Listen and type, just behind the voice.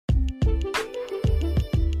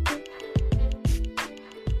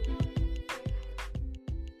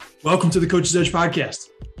Welcome to the Coach's Edge podcast.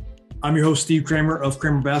 I'm your host, Steve Kramer of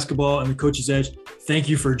Kramer Basketball and the Coach's Edge. Thank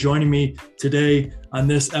you for joining me today on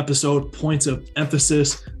this episode, points of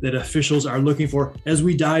emphasis that officials are looking for as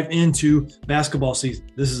we dive into basketball season.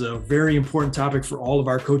 This is a very important topic for all of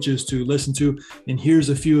our coaches to listen to. And here's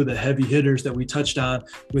a few of the heavy hitters that we touched on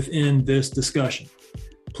within this discussion.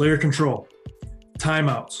 Player control,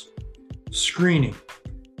 timeouts, screening,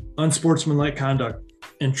 unsportsmanlike conduct,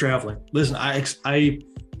 and traveling. Listen, I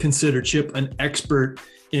consider Chip an expert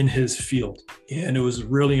in his field, and it was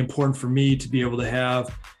really important for me to be able to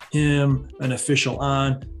have him, an official,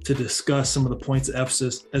 on to discuss some of the points of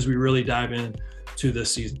emphasis as we really dive into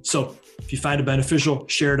this season. So if you find it beneficial,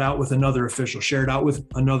 share it out with another official, share it out with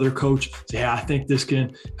another coach. Say, hey, I think this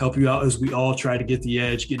can help you out as we all try to get the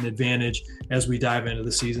edge, get an advantage as we dive into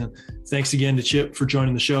the season. Thanks again to Chip for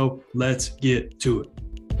joining the show. Let's get to it.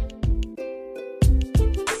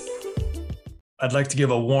 I'd like to give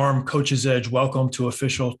a warm Coach's Edge welcome to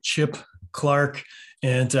official Chip Clark.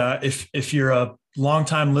 And if you're a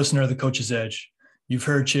longtime listener of the Coach's Edge, you've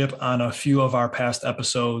heard Chip on a few of our past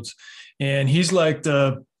episodes. And he's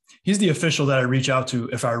the official that I reach out to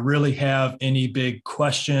if I really have any big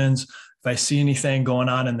questions, if I see anything going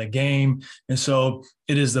on in the game. And so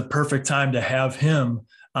it is the perfect time to have him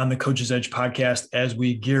on the Coach's Edge podcast as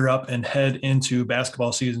we gear up and head into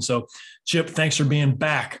basketball season. So Chip, thanks for being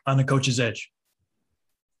back on the Coach's Edge.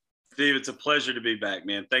 Steve, it's a pleasure to be back,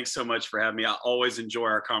 man. Thanks so much for having me. I always enjoy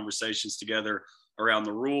our conversations together around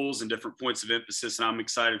the rules and different points of emphasis, and I'm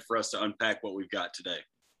excited for us to unpack what we've got today.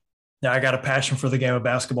 Yeah, I got a passion for the game of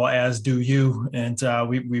basketball, as do you, and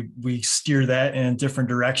we steer that in different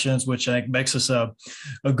directions, which I think makes us a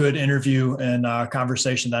good interview and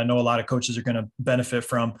conversation that I know a lot of coaches are going to benefit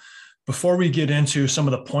from. Before we get into some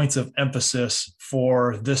of the points of emphasis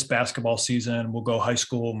for this basketball season, we'll go high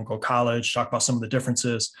school, we'll go college, talk about some of the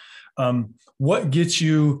differences. What gets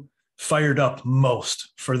you fired up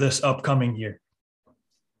most for this upcoming year?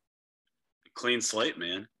 Clean slate,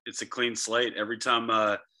 man. It's a clean slate. Every time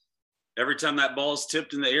that ball is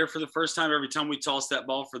tipped in the air for the first time, every time we toss that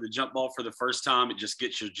ball for the jump ball for the first time, it just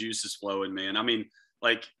gets your juices flowing, man. I mean,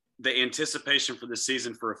 like, the anticipation for the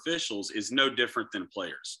season for officials is no different than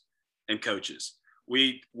players and coaches.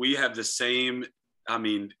 We have the same,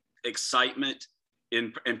 excitement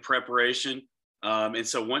in preparation. And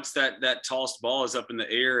so once that tossed ball is up in the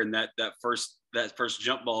air and that first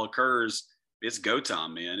jump ball occurs, it's go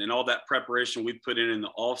time, man. And all that preparation we put in the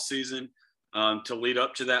off season to lead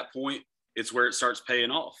up to that point, it's where it starts paying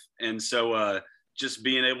off. And so just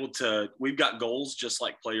being able to, we've got goals just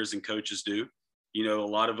like players and coaches do. You know, a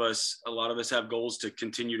lot of us have goals to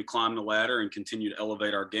continue to climb the ladder and continue to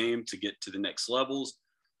elevate our game to get to the next levels.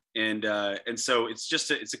 And so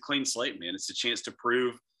it's a clean slate, man. It's a chance to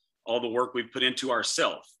prove all the work we've put into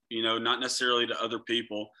ourselves, you know, not necessarily to other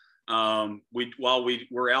people. While we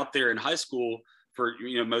were out there in high school for,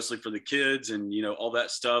 you know, mostly for the kids and, you know, all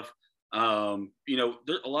that stuff, a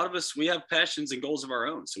lot of us, we have passions and goals of our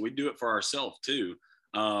own. So we do it for ourselves too.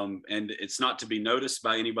 And it's not to be noticed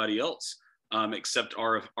by anybody else, except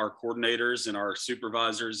our coordinators and our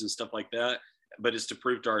supervisors and stuff like that. But it's to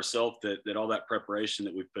prove to ourselves that all that preparation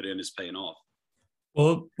that we've put in is paying off.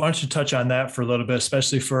 Well, why don't you touch on that for a little bit,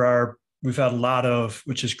 especially for we've had a lot of,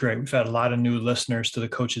 which is great. We've had a lot of new listeners to the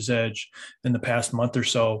Coach's Edge in the past month or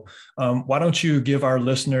so. Why don't you give our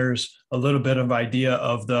listeners a little bit of idea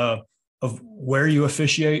of where you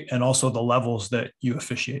officiate and also the levels that you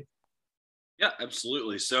officiate? Yeah,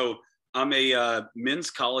 absolutely. So I'm a men's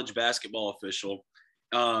college basketball official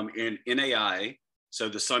in NAIA. So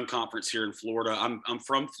the Sun Conference here in Florida. I'm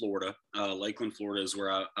from Florida. Lakeland, Florida is where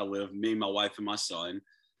I live, me, my wife, and my son.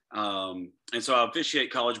 And so I officiate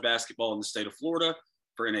college basketball in the state of Florida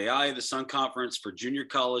for NAIA, the Sun Conference, for junior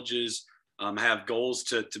colleges. I have goals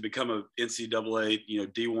to become a NCAA,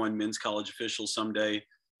 D1 men's college official someday.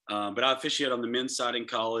 But I officiate on the men's side in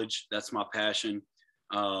college. That's my passion.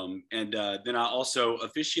 And then I also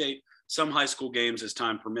officiate some high school games as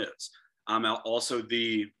time permits. I'm also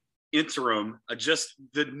the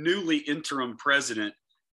newly interim president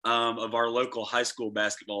of our local high school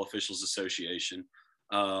basketball officials association.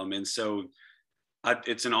 And so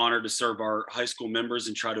it's an honor to serve our high school members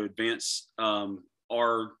and try to advance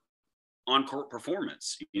our on-court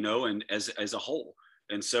performance, and as a whole.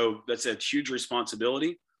 And so that's a huge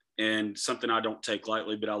responsibility and something I don't take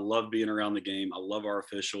lightly, but I love being around the game. I love our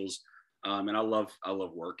officials. And I love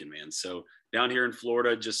working, man. So down here in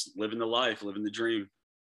Florida, just living the life, living the dream.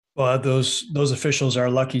 Well, those officials are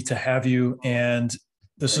lucky to have you. And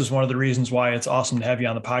This is one of the reasons why it's awesome to have you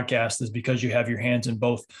on the podcast, is because you have your hands in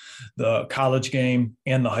both the college game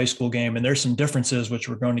and the high school game. And there's some differences, which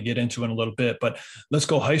we're going to get into in a little bit, but let's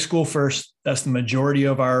go high school first. That's the majority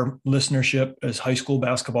of our listenership as high school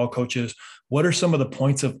basketball coaches. What are some of the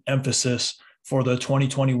points of emphasis for the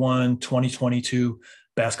 2021-2022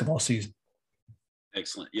 basketball season?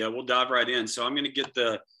 Excellent. Yeah, we'll dive right in. So I'm going to get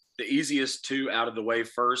the easiest two out of the way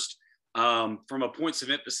first. From a points of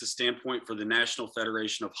emphasis standpoint for the National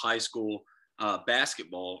Federation of High School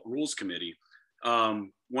Basketball Rules Committee,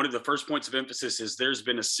 one of the first points of emphasis is there's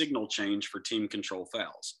been a signal change for team control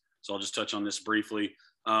fouls. So I'll just touch on this briefly.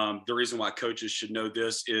 The reason why coaches should know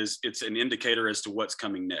this is it's an indicator as to what's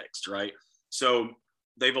coming next, right? So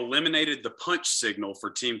they've eliminated the punch signal for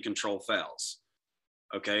team control fouls.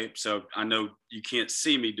 Okay, so I know you can't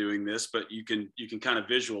see me doing this, but you can kind of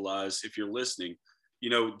visualize if you're listening. You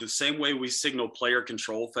know, the same way we signal player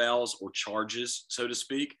control fouls or charges, so to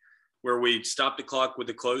speak, where we stop the clock with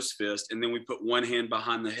a closed fist and then we put one hand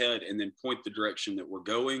behind the head and then point the direction that we're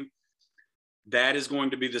going. That is going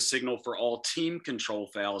to be the signal for all team control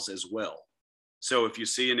fouls as well. So if you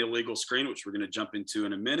see an illegal screen, which we're going to jump into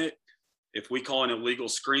in a minute, if we call an illegal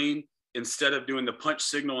screen, instead of doing the punch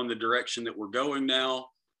signal in the direction that we're going now,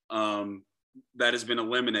 that has been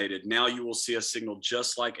eliminated. Now you will see a signal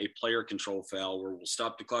just like a player control foul, where we'll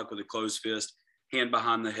stop the clock with a closed fist, hand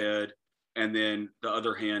behind the head, and then the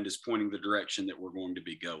other hand is pointing the direction that we're going to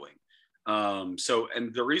be going.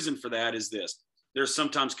 And the reason for that is this: there's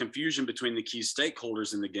sometimes confusion between the key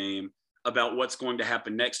stakeholders in the game about what's going to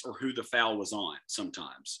happen next or who the foul was on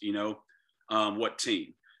sometimes, what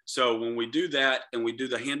team. So when we do that and we do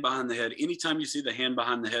the hand behind the head, anytime you see the hand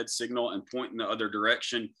behind the head signal and point in the other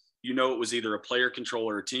direction, you know it was either a player control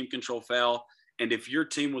or a team control foul. And if your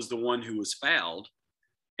team was the one who was fouled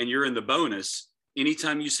and you're in the bonus,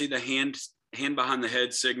 anytime you see the hand behind the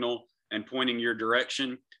head signal and pointing your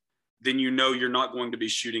direction, then you know you're not going to be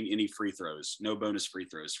shooting any free throws, no bonus free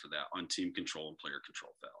throws for that on team control and player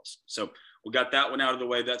control fouls. So we got that one out of the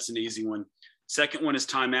way. That's an easy one. Second one is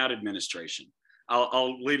timeout administration.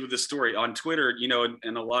 I'll lead with this story. On Twitter,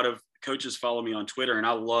 and a lot of coaches follow me on Twitter, and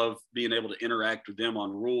I love being able to interact with them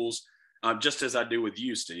on rules, just as I do with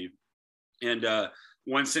you, Steve. And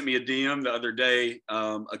one sent me a DM the other day,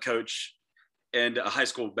 a coach and a high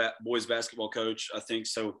school boys basketball coach, I think.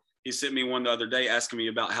 So he sent me one the other day asking me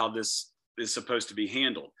about how this is supposed to be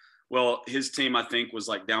handled. Well, his team, I think, was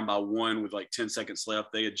like down by 1 with like 10 seconds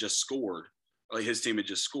left. They had just scored. His team had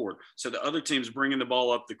just scored. So the other team's bringing the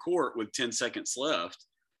ball up the court with 10 seconds left,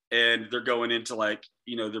 and they're going into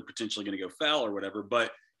they're potentially going to go foul or whatever.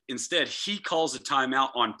 But instead, he calls a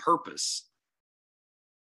timeout on purpose,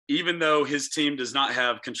 even though his team does not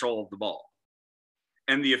have control of the ball.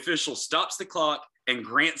 And the official stops the clock and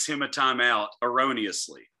grants him a timeout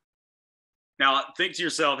erroneously. Now, think to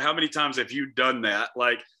yourself, how many times have you done that?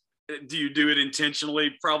 Like, do you do it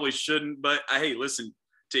intentionally? Probably shouldn't. But hey, listen,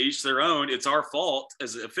 to each their own. It's our fault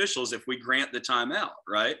as officials if we grant the timeout,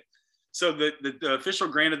 right? So the official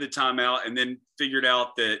granted the timeout and then figured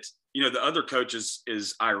out that, the other coach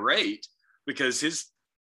is irate because his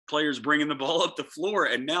player's bringing the ball up the floor,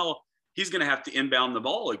 and now he's going to have to inbound the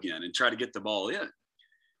ball again and try to get the ball in.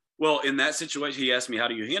 Well, in that situation, he asked me, how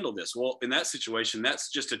do you handle this? Well, in that situation, that's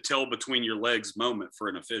just a tail between your legs moment for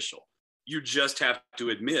an official. You just have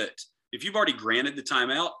to admit, if you've already granted the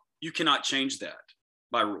timeout, you cannot change that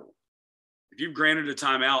by rule. If you've granted a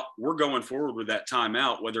timeout, we're going forward with that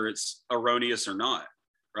timeout, whether it's erroneous or not,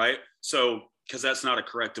 right? So, because that's not a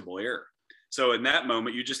correctable error. So in that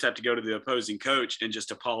moment, you just have to go to the opposing coach and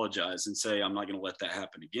just apologize and say, I'm not going to let that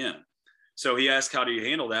happen again. So he asked, how do you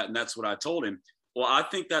handle that? And that's what I told him. Well, I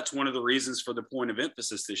think that's one of the reasons for the point of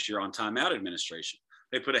emphasis this year on timeout administration.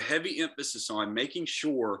 They put a heavy emphasis on making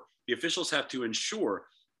sure the officials have to ensure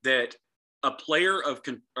that a player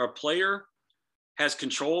has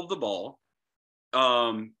control of the ball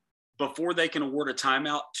before they can award a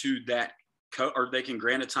timeout to that or they can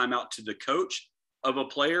grant a timeout to the coach of a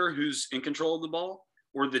player who's in control of the ball,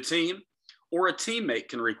 or the team, or a teammate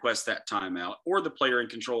can request that timeout, or the player in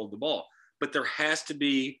control of the ball. But there has to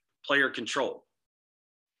be player control,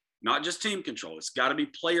 not just team control. It's got to be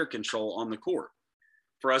player control on the court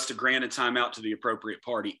for us to grant a timeout to the appropriate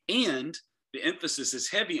party. And the emphasis is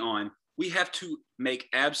heavy on, we have to make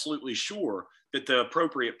absolutely sure that the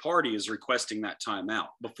appropriate party is requesting that timeout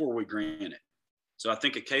before we grant it. So I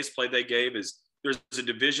think a case play they gave is there's a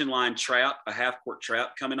division line trap, a half court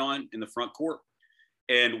trap coming on in the front court.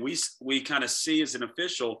 And we kind of see as an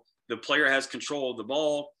official, the player has control of the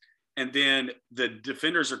ball, and then the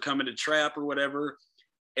defenders are coming to trap or whatever.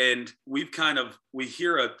 And we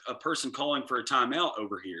hear a person calling for a timeout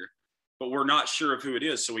over here, but we're not sure of who it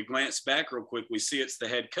is. So we glance back real quick. We see it's the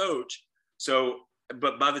head coach. So,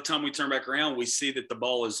 but by the time we turn back around, we see that the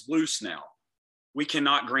ball is loose now. We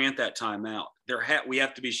cannot grant that timeout. We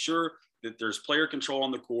have to be sure that there's player control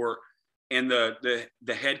on the court, and the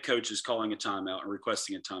head coach is calling a timeout and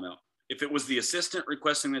requesting a timeout. If it was the assistant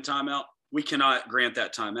requesting the timeout, we cannot grant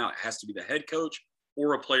that timeout. It has to be the head coach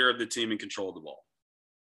or a player of the team in control of the ball.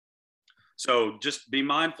 So just be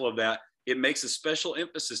mindful of that. It makes a special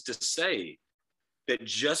emphasis to say that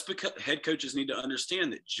just because head coaches need to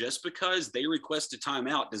understand that just because they request a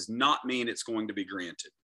timeout does not mean it's going to be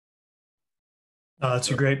granted. That's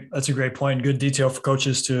a great point. Good detail for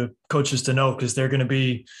coaches to know, because they're going to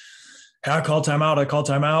be, hey, I call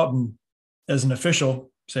timeout. And as an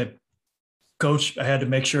official, say, coach, I had to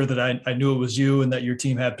make sure that I knew it was you and that your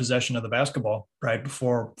team had possession of the basketball, right,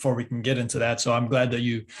 before we can get into that. So I'm glad that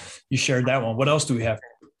you shared that one. What else do we have?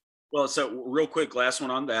 Well, so real quick, last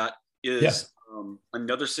one on that is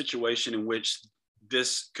another situation in which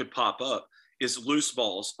this could pop up is loose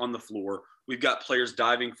balls on the floor. We've got players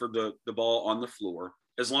diving for the ball on the floor.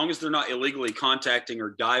 As long as they're not illegally contacting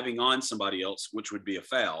or diving on somebody else, which would be a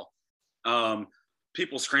foul.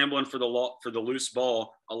 People scrambling for the loose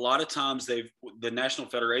ball. A lot of times the National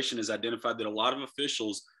Federation has identified that a lot of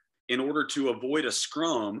officials, in order to avoid a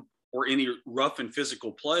scrum or any rough and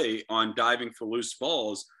physical play on diving for loose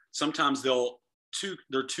balls, sometimes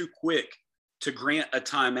they're too quick to grant a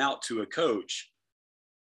timeout to a coach,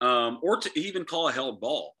 or to even call a held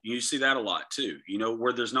ball. You see that a lot too,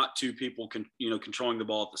 where there's not two people controlling the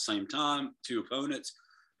ball at the same time, two opponents.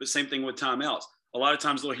 But same thing with timeouts. A lot of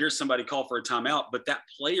times they'll hear somebody call for a timeout, but that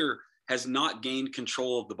player has not gained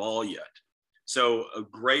control of the ball yet. So a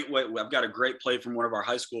great way, I've got a great play from one of our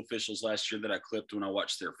high school officials last year that I clipped when I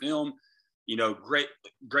watched their film.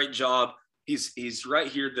 Great job. He's right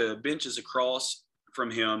here. The bench is across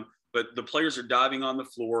from him, but the players are diving on the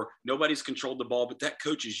floor. Nobody's controlled the ball, but that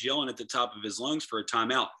coach is yelling at the top of his lungs for a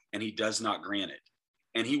timeout, and he does not grant it.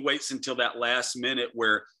 And he waits until that last minute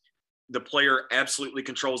where the player absolutely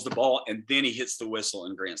controls the ball, and then he hits the whistle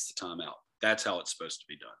and grants the timeout. That's how it's supposed to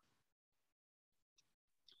be done.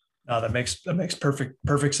 No, that makes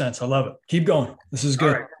perfect sense. I love it. Keep going. This is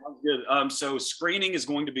good. All right, good. So screening is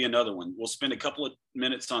going to be another one. We'll spend a couple of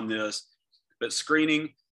minutes on this, but screening,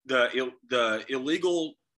 the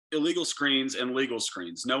illegal screens and legal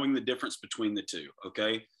screens, knowing the difference between the two.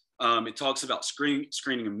 Okay. It talks about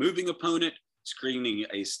screening a moving opponent, screening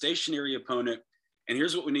a stationary opponent. And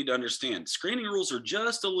here's what we need to understand. Screening rules are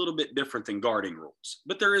just a little bit different than guarding rules,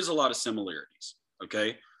 but there is a lot of similarities,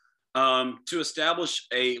 okay? To establish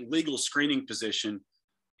a legal screening position,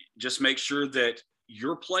 just make sure that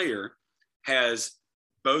your player has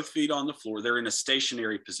both feet on the floor. They're in a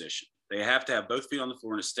stationary position. They have to have both feet on the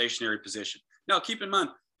floor in a stationary position. Now, keep in mind,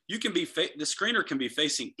 the screener can be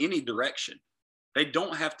facing any direction. They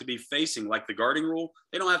don't have to be facing, like the guarding rule,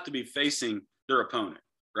 they don't have to be facing their opponent.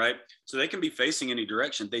 Right? So they can be facing any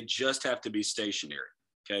direction. They just have to be stationary.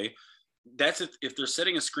 Okay. That's if they're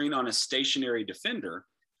setting a screen on a stationary defender,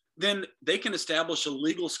 then they can establish a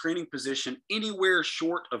legal screening position anywhere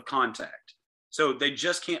short of contact. So they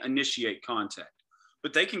just can't initiate contact,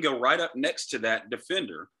 but they can go right up next to that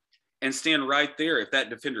defender and stand right there. If that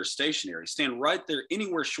defender is stationary, stand right there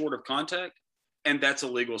anywhere short of contact. And that's a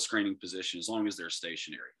legal screening position as long as they're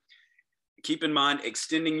stationary. Keep in mind,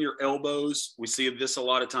 extending your elbows. We see this a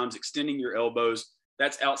lot of times, extending your elbows.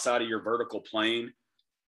 That's outside of your vertical plane.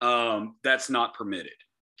 That's not permitted,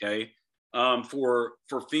 okay? For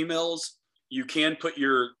females, you can put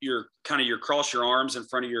your cross your arms in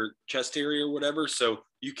front of your chest area or whatever. So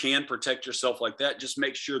you can protect yourself like that. Just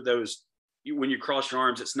make sure when you cross your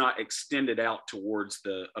arms, it's not extended out towards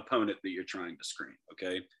the opponent that you're trying to screen,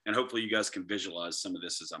 okay? And hopefully you guys can visualize some of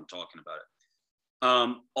this as I'm talking about it.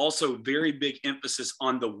 Also, very big emphasis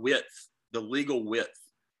on the legal width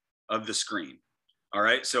of the screen. All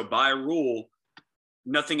right. So by rule,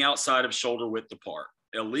 nothing outside of shoulder width apart.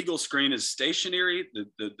 A legal screen is stationary.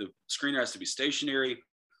 The screener has to be stationary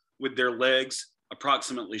with their legs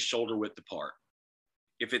approximately shoulder width apart.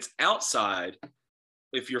 If it's outside,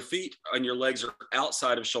 if your feet and your legs are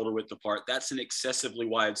outside of shoulder width apart, that's an excessively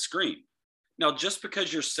wide screen. Now, just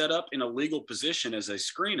because you're set up in a legal position as a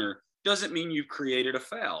screener doesn't mean you've created a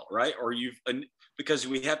foul, right? Or because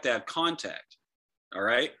we have to have contact, all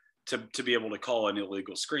right, to be able to call an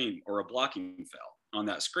illegal screen or a blocking foul on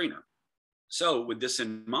that screener. So with this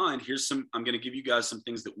in mind, I'm going to give you guys some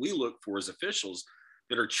things that we look for as officials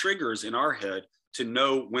that are triggers in our head to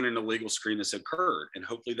know when an illegal screen has occurred. And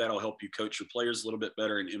hopefully that'll help you coach your players a little bit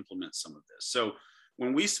better and implement some of this. So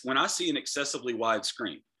When I see an excessively wide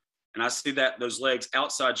screen and I see that those legs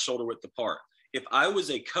outside shoulder width apart, if I was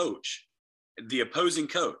a coach, the opposing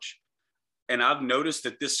coach, and I've noticed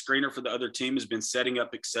that this screener for the other team has been setting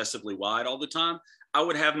up excessively wide all the time, I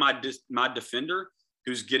would have my defender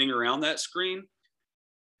who's getting around that screen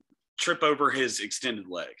trip over his extended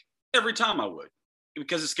leg every time I would,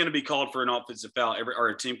 because it's going to be called for an offensive foul or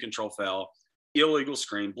a team control foul, illegal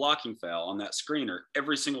screen, blocking foul on that screener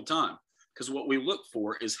every single time. Because what we look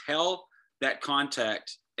for is how that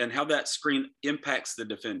contact and how that screen impacts the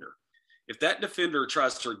defender. If that defender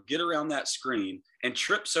tries to get around that screen and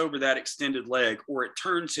trips over that extended leg, or it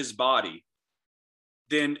turns his body,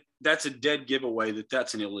 then that's a dead giveaway that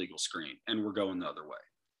that's an illegal screen and we're going the other way.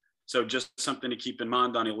 So just something to keep in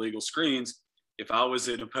mind on illegal screens. If I was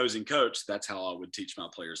an opposing coach, that's how I would teach my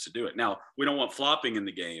players to do it. Now, we don't want flopping in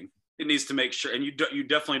the game. It needs to make sure, and you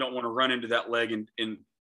definitely don't want to run into that leg and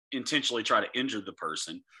intentionally try to injure the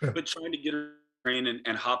person, sure. But trying to get a screen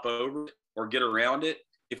and hop over it or get around it.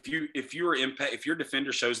 If your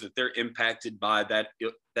defender shows that they're impacted by that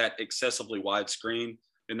excessively wide screen,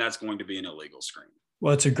 then that's going to be an illegal screen.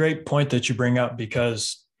 Well, it's a great point that you bring up,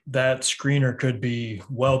 because that screener could be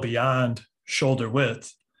well beyond shoulder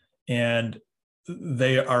width, and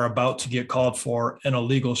they are about to get called for an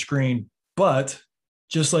illegal screen. But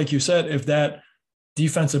just like you said, if that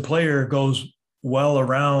defensive player goes well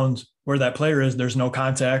around where that player is, there's no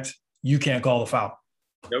contact, you can't call the foul.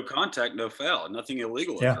 No contact, no foul, nothing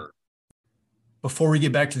illegal Yeah. occurred. Before we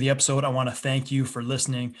get back to the episode, I want to thank you for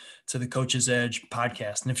listening to the Coach's Edge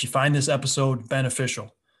podcast. And if you find this episode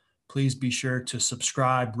beneficial, please be sure to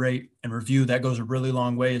subscribe, rate, and review. That goes a really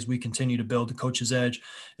long way as we continue to build the Coach's Edge.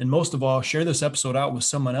 And most of all, share this episode out with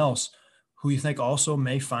someone else who you think also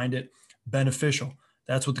may find it beneficial.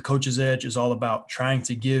 That's what the Coach's Edge is all about, trying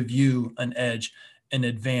to give you an edge, an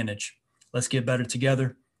advantage. Let's get better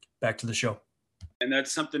together. Back to the show. And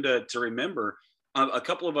that's something to remember. A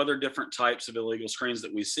couple of other different types of illegal screens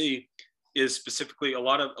that we see is specifically a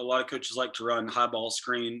lot of coaches like to run high ball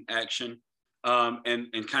screen action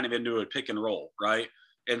and kind of into a pick and roll, right?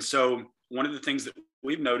 And so one of the things that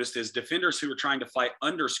we've noticed is defenders who are trying to fight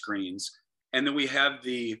under screens, and then we have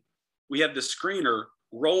the screener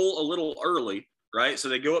roll a little early, right? So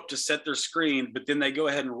they go up to set their screen, but then they go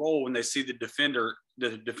ahead and roll when they see the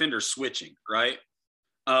defender switching, right?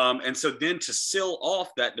 And so then to seal off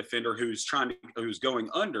that defender who's going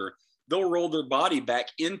under, they'll roll their body back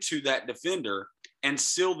into that defender and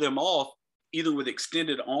seal them off, either with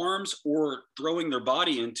extended arms or throwing their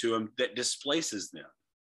body into them that displaces them.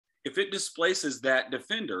 If it displaces that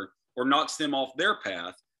defender or knocks them off their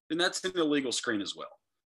path, then that's an illegal screen as well.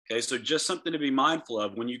 Okay, so just something to be mindful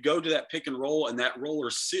of when you go to that pick and roll and that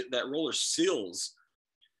roller seals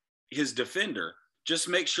his defender. Just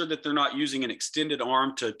make sure that they're not using an extended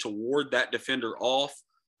arm to ward that defender off,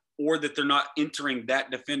 or that they're not entering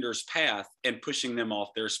that defender's path and pushing them off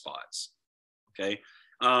their spots. Okay.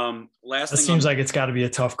 That seems like it's got to be a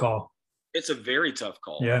tough call. It's a very tough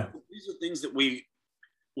call. Yeah. These are things that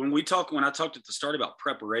when I talked at the start about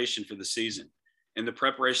preparation for the season and the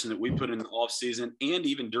preparation that we put in the off season and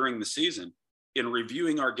even during the season in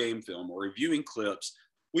reviewing our game film or reviewing clips,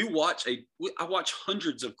 I watch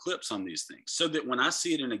hundreds of clips on these things so that when I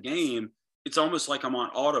see it in a game, it's almost like I'm on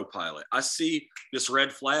autopilot. I see this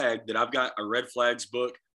red flag that I've got a red flags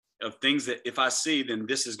book of things that if I see, then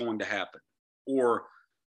this is going to happen, or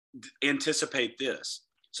anticipate this.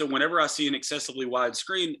 So whenever I see an excessively wide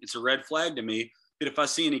screen, it's a red flag to me that if I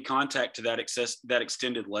see any contact to that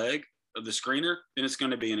extended leg of the screener, then it's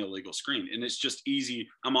going to be an illegal screen. And it's just easy.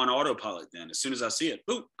 I'm on autopilot then. As soon as I see it,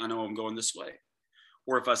 boom, I know I'm going this way.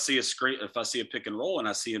 Or if I see a pick and roll and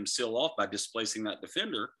I see him seal off by displacing that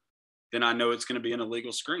defender, then I know it's going to be an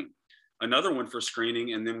illegal screen. Another one for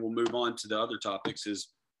screening, and then we'll move on to the other topics, is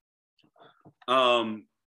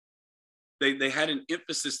they had an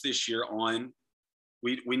emphasis this year on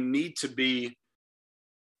we need to be,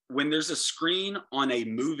 when there's a screen on a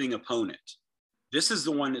moving opponent, this is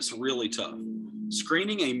the one that's really tough.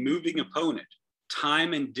 Screening a moving opponent,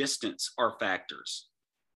 time and distance are factors.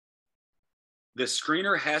 The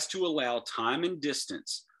screener has to allow time and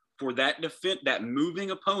distance for that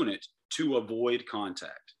moving opponent to avoid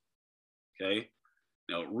contact. Okay.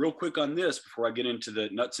 Now, real quick on this, before I get into the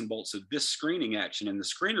nuts and bolts of this screening action and the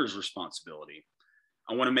screener's responsibility,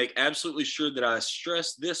 I want to make absolutely sure that I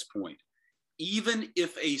stress this point. Even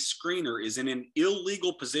if a screener is in an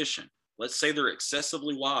illegal position, let's say they're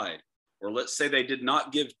excessively wide, or let's say they did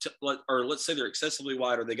not or let's say they're excessively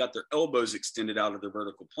wide, or they got their elbows extended out of their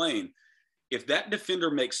vertical plane. If that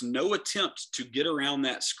defender makes no attempt to get around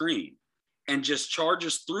that screen and just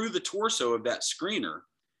charges through the torso of that screener,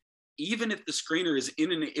 even if the screener is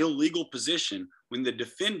in an illegal position, when the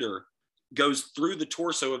defender goes through the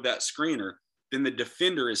torso of that screener, then the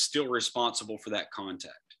defender is still responsible for that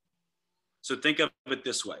contact. So think of it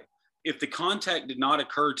this way. If the contact did not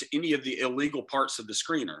occur to any of the illegal parts of the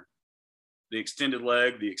screener, the extended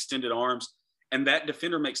leg, the extended arms, and that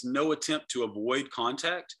defender makes no attempt to avoid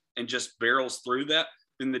contact and just barrels through that,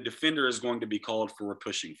 then the defender is going to be called for a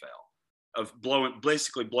pushing foul of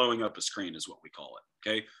basically blowing up a screen is what we call it.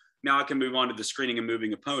 Okay. Now I can move on to the screening and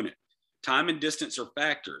moving opponent. Time and distance are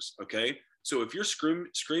factors. Okay. So if you're screening,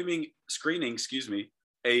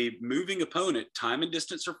 a moving opponent, time and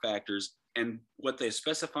distance are factors. And what they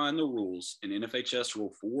specify in the rules in NFHS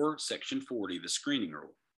Rule 4, Section 40, the screening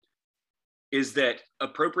rule, is that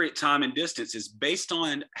appropriate time and distance is based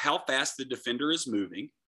on how fast the defender is moving,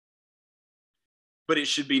 but it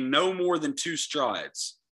should be no more than 2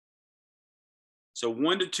 strides. So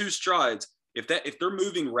 1 to 2 strides. If they're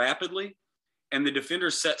moving rapidly and the defender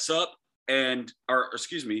sets up the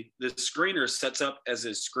screener sets up as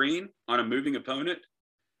a screen on a moving opponent,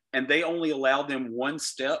 and they only allow them 1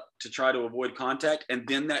 step to try to avoid contact, and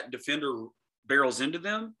then that defender barrels into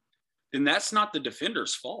them, then that's not the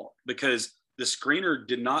defender's fault, because the screener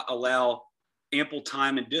did not allow ample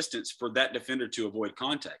time and distance for that defender to avoid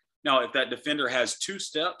contact. Now, if that defender has 2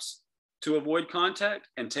 steps to avoid contact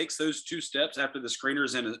and takes those 2 steps after the screener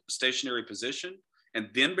is in a stationary position and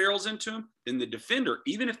then barrels into him, then the defender,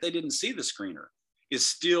 even if they didn't see the screener, is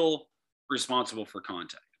still responsible for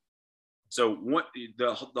contact. So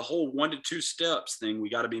the whole 1 to 2 steps thing we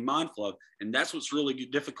got to be mindful of, and that's what's really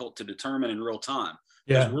difficult to determine in real time.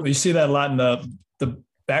 Yeah, you see that a lot in the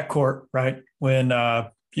backcourt, right? When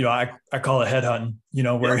I call it headhunting,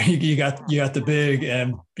 where you got the big,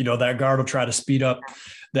 and that guard will try to speed up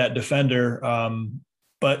that defender,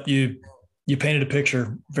 but you painted a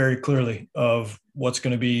picture very clearly of what's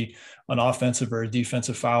going to be an offensive or a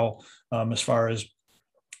defensive foul, as far as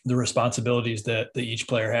the responsibilities that each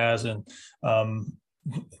player has. And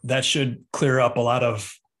that should clear up a lot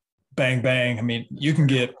of bang, bang. I mean,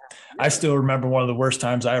 I still remember one of the worst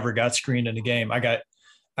times I ever got screened in a game. I got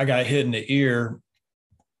hit in the ear.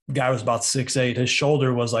 The guy was about 6'8". His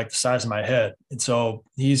shoulder was like the size of my head. And so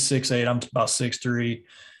he's 6'8". I'm about 6'3".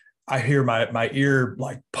 I hear my ear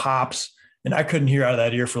like pops, and I couldn't hear out of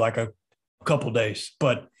that ear for like a couple of days.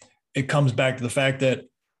 But it comes back to the fact that,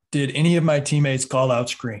 did any of my teammates call out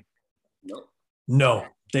screen? No,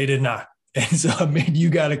 they did not. And so, I mean, you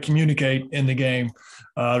got to communicate in the game,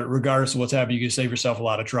 regardless of what's happening. You can save yourself a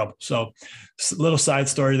lot of trouble. So, little side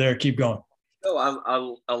story there. Keep going. No,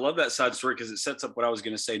 I love that side story, because it sets up what I was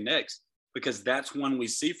going to say next, because that's one we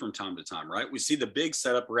see from time to time, right? We see the big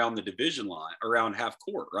setup around the division line, around half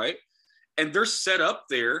court, right? And they're set up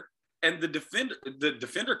there, and the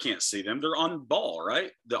defender can't see them. They're on ball, right?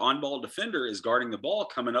 The on-ball defender is guarding the ball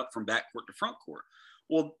coming up from backcourt to front court.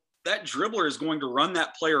 Well, that dribbler is going to run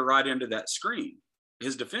that player right into that screen,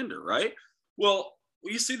 his defender, right? Well,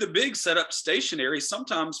 you see the big set up stationary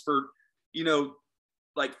sometimes for,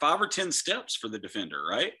 like 5 or 10 steps for the defender,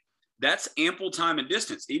 right? That's ample time and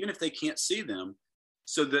distance, even if they can't see them.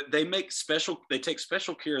 So that they take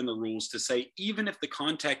special care in the rules to say, even if the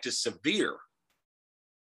contact is severe,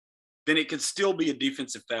 then it could still be a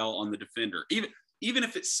defensive foul on the defender. Even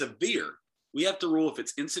if it's severe, we have to rule if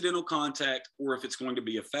it's incidental contact or if it's going to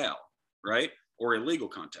be a foul, right? Or illegal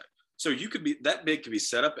contact. So that big could be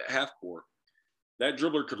set up at half court. That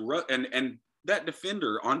dribbler could run, and that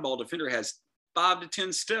defender, on-ball defender, has 5 to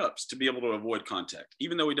 10 steps to be able to avoid contact,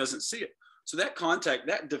 even though he doesn't see it. So that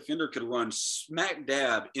defender could run smack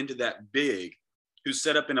dab into that big who's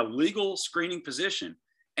set up in a legal screening position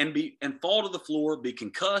and fall to the floor, be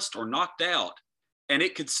concussed or knocked out, and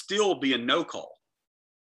it could still be a no call.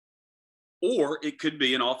 Or it could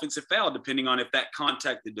be an offensive foul, depending on if that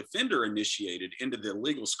contact the defender initiated into the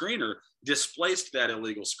illegal screener displaced that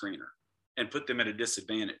illegal screener and put them at a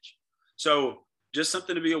disadvantage. So just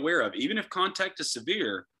something to be aware of. Even if contact is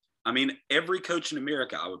severe, I mean, every coach in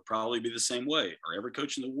America, I would probably be the same way, or every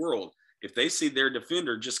coach in the world, if they see their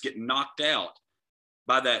defender just get knocked out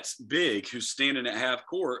by that big who's standing at half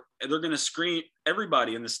court, they're going to scream.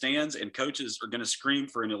 Everybody in the stands and coaches are going to scream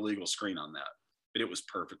for an illegal screen on that, but it was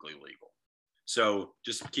perfectly legal. So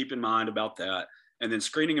just keep in mind about that. And then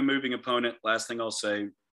screening a moving opponent, last thing I'll say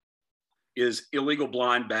is illegal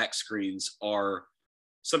blind back screens are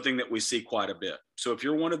something that we see quite a bit. So if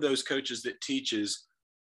you're one of those coaches that teaches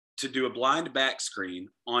to do a blind back screen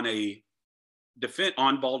on a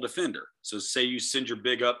on-ball defender, so say you send your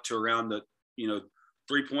big up to around the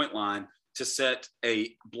 3-point line to set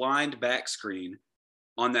a blind back screen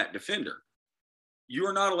on that defender, you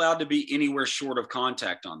are not allowed to be anywhere short of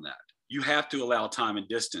contact on that. You have to allow time and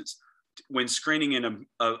distance when screening an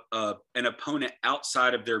opponent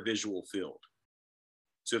outside of their visual field.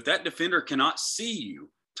 So if that defender cannot see you,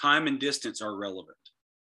 time and distance are relevant.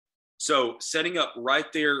 So setting up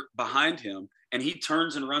right there behind him and he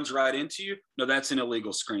turns and runs right into you, no, that's an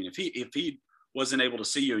illegal screen. If he wasn't able to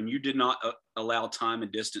see you and you did not allow time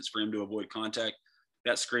and distance for him to avoid contact,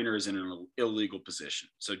 that screener is in an illegal position.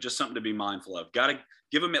 So just something to be mindful of. Got to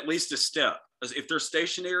give them at least a step. If they're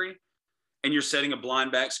stationary and you're setting a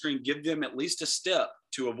blind back screen, give them at least a step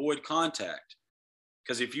to avoid contact.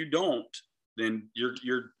 Because if you don't, then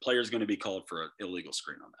your player is going to be called for an illegal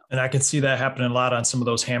screen on that. And I can see that happening a lot on some of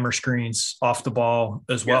those hammer screens off the ball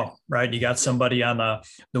as well, right? You got somebody on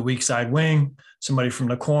the weak side wing, somebody from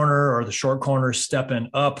the corner or the short corner stepping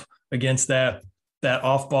up against that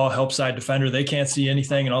off ball help side defender. They can't see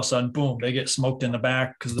anything. And all of a sudden, boom, they get smoked in the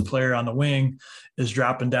back because the player on the wing is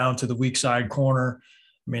dropping down to the weak side corner.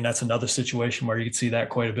 I mean, that's another situation where you can see that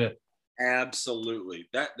quite a bit. Absolutely.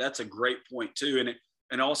 That's a great point too.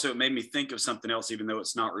 And also it made me think of something else, even though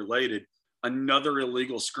it's not related. Another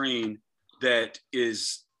illegal screen that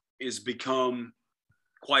is become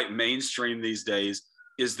quite mainstream these days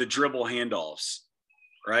is the dribble handoffs,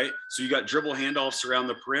 right? So you got dribble handoffs around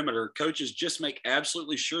the perimeter. Coaches, just make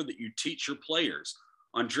absolutely sure that you teach your players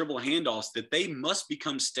on dribble handoffs that they must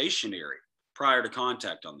become stationary prior to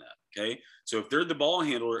contact on that, okay? So if they're the ball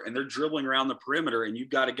handler and they're dribbling around the perimeter and you've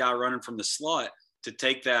got a guy running from the slot to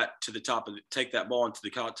take that ball into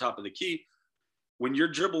the top of the key, when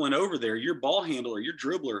you're dribbling over there, your ball handler, your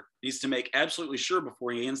dribbler needs to make absolutely sure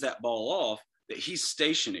before he hands that ball off that he's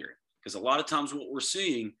stationary. Because a lot of times what we're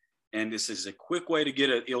seeing, and this is a quick way to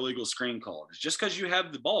get an illegal screen called, is just because you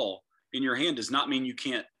have the ball in your hand does not mean you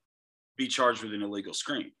can't be charged with an illegal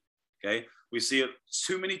screen, okay? We see it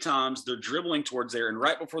too many times. They're dribbling towards there, and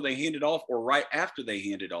right before they hand it off or right after they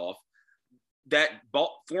hand it off, that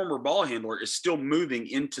former ball handler is still moving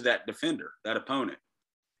into that defender, that opponent.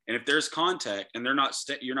 And if there's contact and you're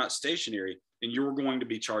not stationary, then you're going to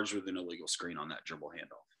be charged with an illegal screen on that dribble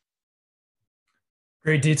handoff.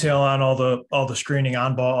 Great detail on all the screening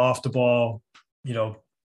on ball, off the ball,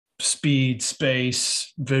 speed,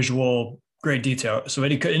 space, visual, great detail. So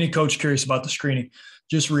any coach curious about the screening,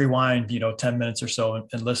 just rewind, 10 minutes or so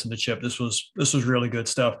and listen to Chip. This was really good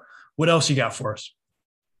stuff. What else you got for us?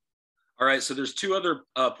 All right, so there's two other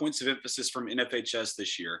points of emphasis from NFHS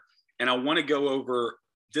this year, and I want to go over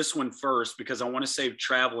this one first because I want to save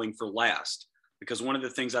traveling for last, because one of the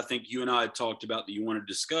things I think you and I had talked about that you want to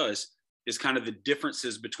discuss is kind of the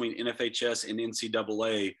differences between NFHS and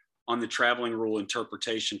NCAA on the traveling rule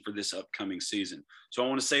interpretation for this upcoming season. So I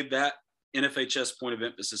want to save that NFHS point of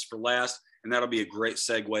emphasis for last, and that'll be a great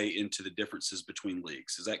segue into the differences between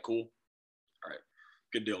leagues. Is that cool? All right,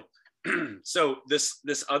 good deal. So this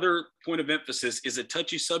other point of emphasis is a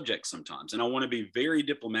touchy subject sometimes, and I want to be very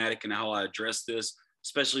diplomatic in how I address this,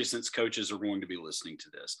 especially since coaches are going to be listening to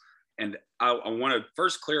this. And I want to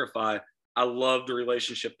first clarify, I love the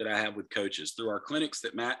relationship that I have with coaches through our clinics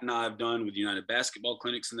that Matt and I have done with United Basketball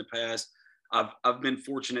Clinics in the past. I've been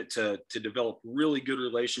fortunate to develop really good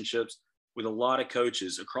relationships with a lot of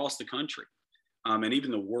coaches across the country and even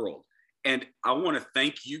the world. And I want to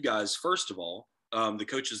thank you guys, first of all, the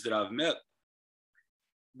coaches that I've met,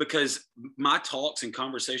 because my talks and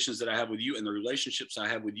conversations that I have with you and the relationships I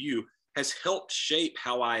have with you has helped shape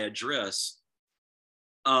how I address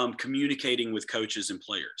communicating with coaches and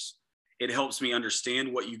players. It helps me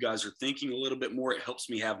understand what you guys are thinking a little bit more. It helps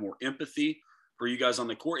me have more empathy for you guys on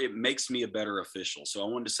the court. It makes me a better official. So I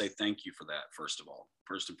wanted to say thank you for that, first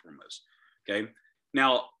and foremost. Okay.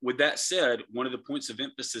 Now, with that said, one of the points of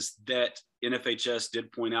emphasis that NFHS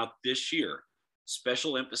did point out this year,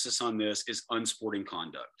 special emphasis on this, is unsporting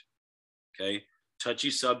conduct. Okay.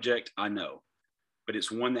 Touchy subject, I know, but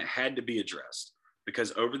it's one that had to be addressed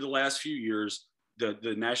because over the last few years,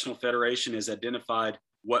 the National Federation has identified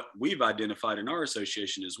what we've identified in our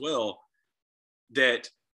association as well, that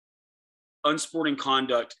unsporting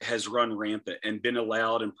conduct has run rampant and been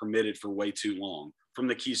allowed and permitted for way too long from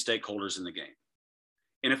the key stakeholders in the game.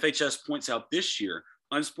 NFHS points out this year,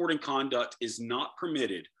 unsporting conduct is not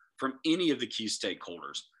permitted from any of the key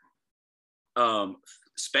stakeholders.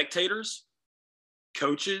 Spectators,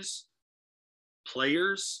 coaches,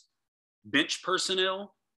 players, bench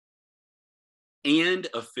personnel, and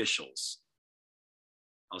officials.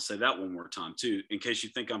 I'll say that one more time too, in case you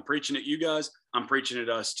think I'm preaching at you guys, I'm preaching at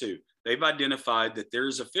us too. They've identified that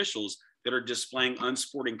there's officials that are displaying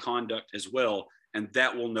unsporting conduct as well, and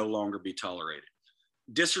that will no longer be tolerated.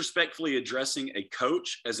 Disrespectfully addressing a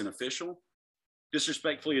coach as an official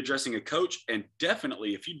disrespectfully addressing a coach, and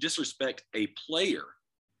definitely if you disrespect a player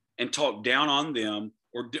and talk down on them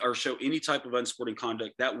or show any type of unsporting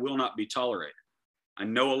conduct, that will not be tolerated. I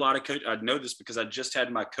know a lot of coaches. I know this because I just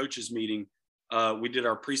had my coaches meeting. We did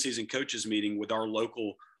our preseason coaches meeting with our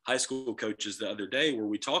local high school coaches the other day where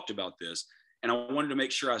we talked about this. And I wanted to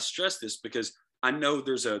make sure I stress this because I know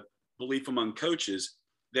there's a belief among coaches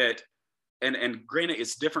that, and granted,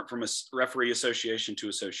 it's different from a referee association to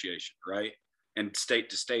association, right? And state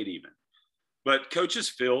to state even. But coaches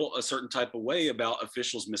feel a certain type of way about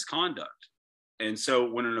officials' misconduct. And so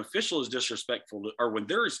when an official is disrespectful, or when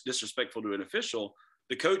they're disrespectful to an official,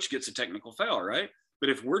 the coach gets a technical foul, right? But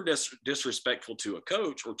if we're disrespectful to a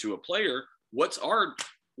coach or to a player, what's our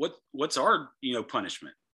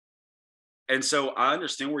punishment? And so I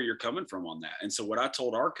understand where you're coming from on that. And so what I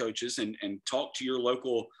told our coaches, and talk to your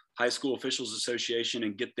local high school officials association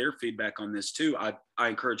and get their feedback on this too. I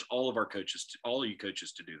encourage all of our coaches, all of you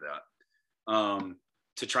coaches, to do that,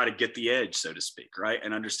 to try to get the edge, so to speak, right?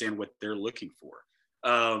 And understand what they're looking for.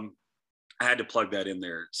 I had to plug that in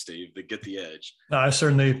there, Steve, to get the edge. No, I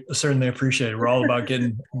certainly appreciate it. We're all about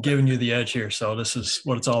giving you the edge here. So this is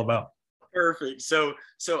what it's all about. Perfect. So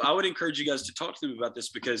I would encourage you guys to talk to them about this,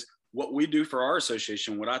 because what we do for our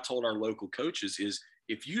association, what I told our local coaches is,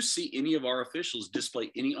 if you see any of our officials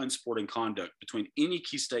display any unsporting conduct between any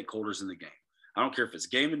key stakeholders in the game, I don't care if it's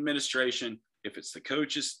game administration, if it's the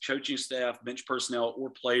coaches, coaching staff, bench personnel, or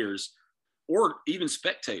players, or even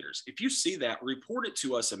spectators, if you see that, report it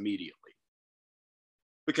to us immediately.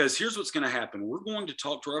 Because here's what's going to happen. We're going to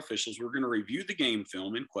talk to our officials. We're going to review the game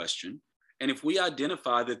film in question. And if we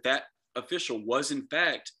identify that official was in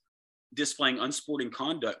fact displaying unsporting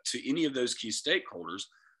conduct to any of those key stakeholders,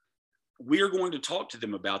 we are going to talk to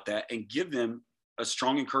them about that and give them a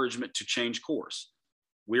strong encouragement to change course.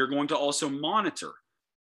 We are going to also monitor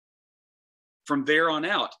from there on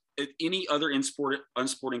out any other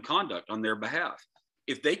unsporting conduct on their behalf.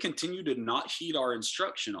 If they continue to not heed our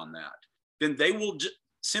instruction on that, then they will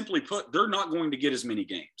simply put, they're not going to get as many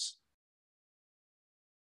games.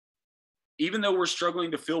 Even though we're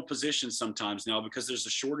struggling to fill positions sometimes now because there's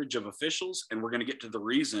a shortage of officials, and we're going to get to the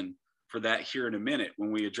reason for that here in a minute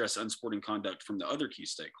when we address unsporting conduct from the other key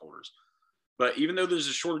stakeholders. But even though there's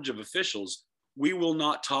a shortage of officials, we will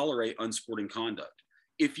not tolerate unsporting conduct.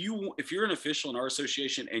 If you're an official in our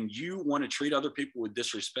association and you want to treat other people with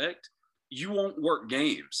disrespect, you won't work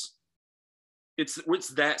games. It's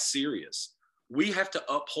that serious. We have to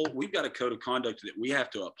uphold, we've got a code of conduct that we have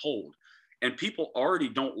to uphold. And people already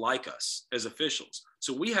don't like us as officials.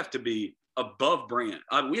 So we have to be above brand.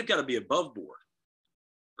 We've got to be above board,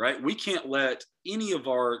 right? We can't let any of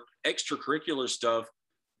our extracurricular stuff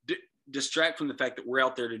distract from the fact that we're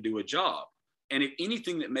out there to do a job. And if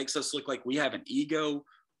anything that makes us look like we have an ego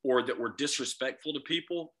or that we're disrespectful to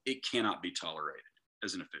people, it cannot be tolerated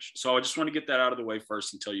as an official. So I just want to get that out of the way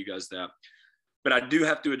first and tell you guys that. But I do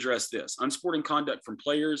have to address this: unsporting conduct from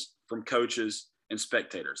players, from coaches, and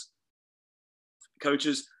spectators.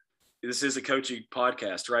 Coaches, this is a coaching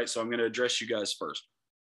podcast, right? So I'm going to address you guys first.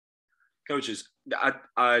 Coaches,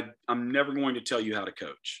 I'm never going to tell you how to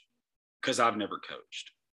coach because I've never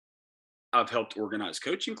coached. I've helped organize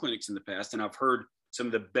coaching clinics in the past, and I've heard some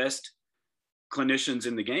of the best clinicians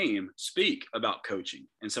in the game speak about coaching,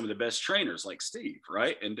 and some of the best trainers like Steve,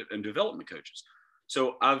 right? And development coaches.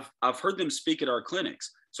 So I've heard them speak at our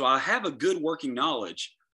clinics. So I have a good working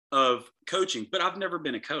knowledge of coaching, but I've never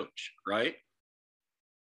been a coach, right?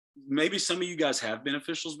 Maybe some of you guys have been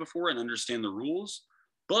officials before and understand the rules,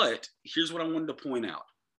 but here's what I wanted to point out.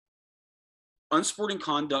 Unsporting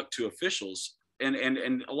conduct to officials, and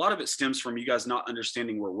a lot of it stems from you guys not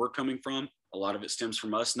understanding where we're coming from. A lot of it stems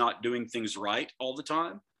from us not doing things right all the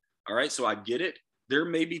time. All right, so I get it. There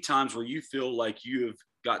may be times where you feel like you have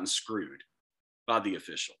gotten screwed by the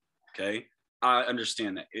official, okay? I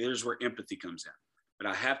understand that. Here's where empathy comes in. But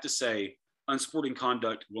I have to say, unsporting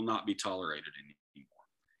conduct will not be tolerated anymore.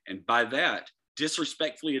 And by that,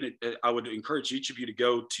 disrespectfully, I would encourage each of you to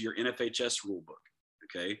go to your NFHS rule book,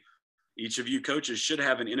 okay? Each of you coaches should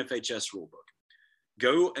have an NFHS rule book.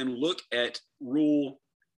 Go and look at Rule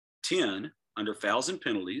 10 under fouls and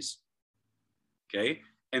penalties, okay?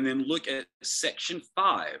 And then look at Section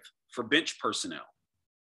 5 for bench personnel.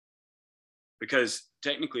 Because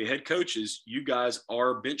technically, head coaches, you guys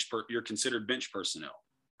are you're considered bench personnel,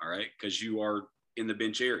 all right? Because you are in the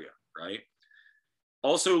bench area, right?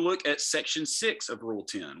 Also look at Section 6 of Rule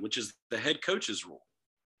 10, which is the head coach's rule.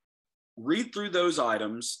 Read through those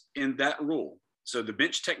items in that rule. So the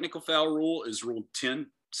bench technical foul rule is Rule 10,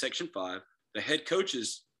 Section 5. The head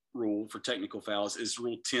coach's rule for technical fouls is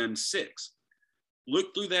Rule 10.6.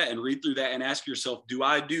 look through that and read through that and ask yourself, do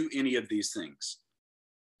I do any of these things?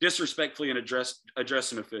 Disrespectfully and address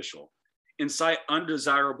an official, incite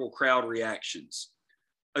undesirable crowd reactions,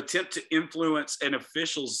 attempt to influence an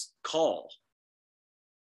official's call.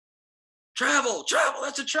 Travel,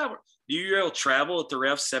 that's a travel. Do you yell travel at the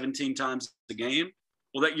ref 17 times a game?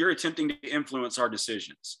 Well, that you're attempting to influence our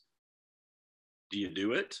decisions. Do you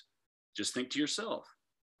do it? Just think to yourself,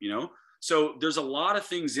 So there's a lot of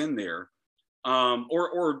things in there,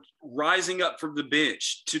 or rising up from the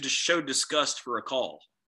bench to show disgust for a call.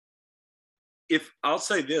 If I'll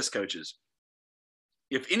say this, coaches,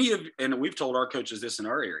 if any of, and we've told our coaches this in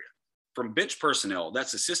our area, from bench personnel,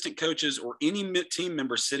 that's assistant coaches or any team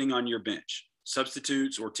members sitting on your bench,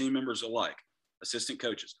 substitutes or team members alike, assistant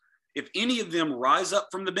coaches. If any of them rise up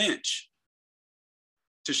from the bench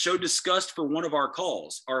to show disgust for one of our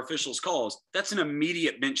calls, our officials' calls, that's an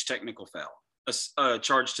immediate bench technical foul, a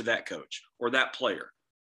charge to that coach or that player.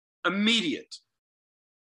 Immediate.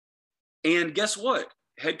 And guess what?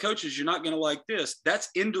 Head coaches, you're not going to like this. That's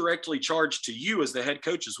indirectly charged to you as the head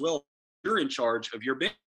coach as well. You're in charge of your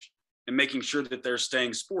bench and making sure that they're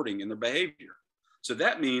staying sporting in their behavior. So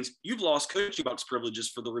that means you've lost coaching box privileges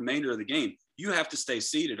for the remainder of the game. You have to stay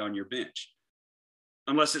seated on your bench,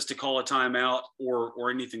 unless it's to call a timeout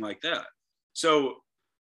or anything like that. So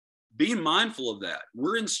be mindful of that.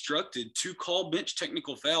 We're instructed to call bench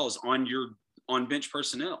technical fouls on bench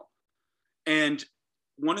personnel. And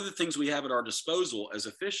one of the things we have at our disposal as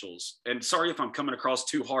officials, and sorry if I'm coming across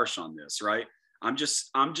too harsh on this, right? I'm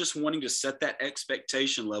just wanting to set that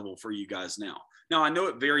expectation level for you guys now. Now, I know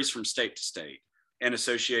it varies from state to state and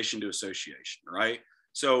association to association, right?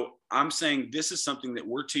 So I'm saying this is something that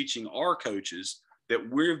we're teaching our coaches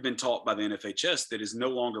that we've been taught by the NFHS that is no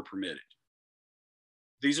longer permitted.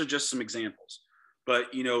 These are just some examples, but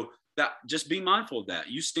that just be mindful of that.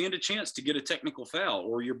 You stand a chance to get a technical foul,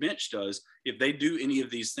 or your bench does, if they do any of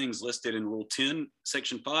these things listed in Rule 10,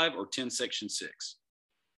 Section 5 or 10, Section 6.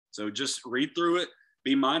 So just read through it,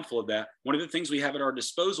 be mindful of that. One of the things we have at our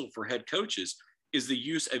disposal for head coaches is the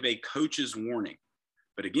use of a coach's warning.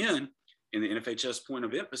 But again, in the NFHS point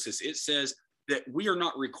of emphasis, it says that we are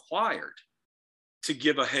not required to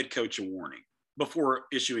give a head coach a warning before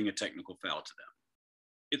issuing a technical foul to them.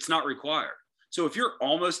 It's not required. So if you're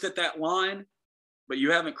almost at that line, but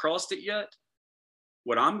you haven't crossed it yet,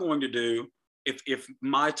 what I'm going to do, if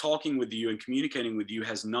my talking with you and communicating with you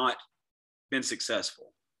has not been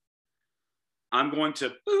successful, I'm going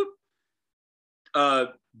to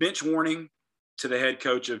bench warning to the head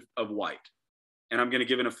coach of White. And I'm going to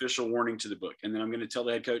give an official warning to the book. And then I'm going to tell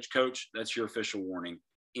the head coach, Coach, that's your official warning.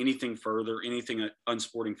 Anything further, anything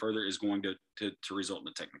unsporting further is going to result in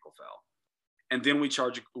a technical foul. And then we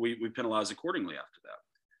penalize accordingly after that.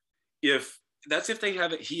 If they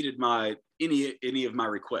haven't heeded any of my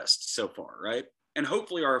requests so far, right? And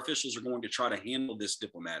hopefully our officials are going to try to handle this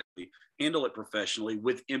diplomatically, handle it professionally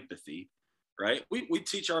with empathy, right? We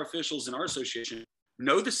teach our officials in our association,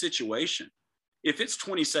 know the situation. If it's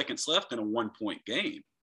 20 seconds left in a 1-point game,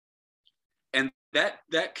 and that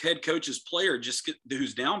head coach's player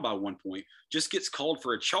who's down by 1 point just gets called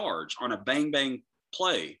for a charge on a bang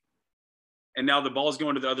play, and now the ball is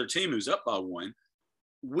going to the other team who's up by 1,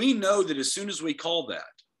 we know that as soon as we call that,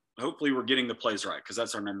 hopefully we're getting the plays right because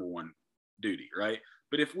that's our number one duty, right?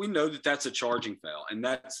 But if we know that that's a charging foul and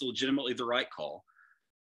that's legitimately the right call,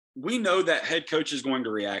 we know that head coach is going to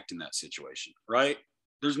react in that situation, right?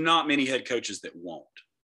 There's not many head coaches that won't.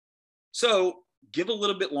 So give a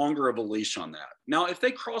little bit longer of a leash on that. Now, if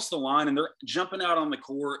they cross the line and they're jumping out on the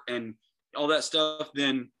court and all that stuff,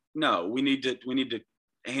 then no, we need to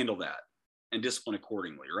handle that and discipline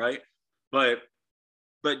accordingly, right? But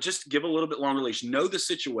just give a little bit longer leash. Know the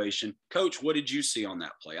situation. Coach, what did you see on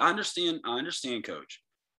that play? I understand, Coach.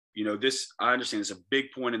 I understand it's a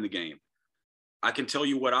big point in the game. I can tell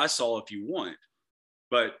you what I saw if you want,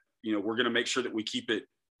 but we're going to make sure that we keep it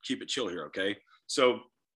chill here, okay? So,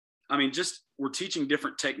 we're teaching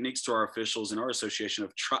different techniques to our officials in our association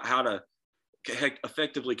of how to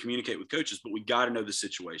effectively communicate with coaches, but we got to know the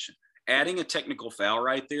situation. Adding a technical foul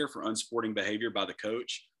right there for unsporting behavior by the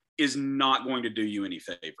coach is not going to do you any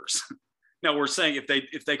favors. Now we're saying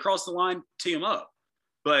if they cross the line, tee them up,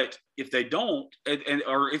 but if they don't,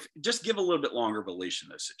 just give a little bit longer of a leash in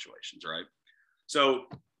those situations, right? So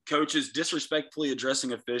coaches disrespectfully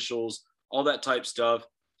addressing officials, all that type stuff,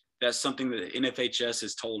 that's something that NFHS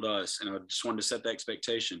has told us, and I just wanted to set the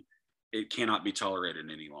expectation. It cannot be tolerated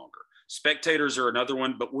any longer. Spectators are another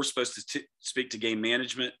one, but we're supposed to speak to game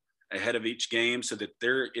management ahead of each game so that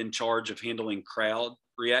they're in charge of handling crowd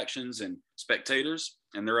reactions and spectators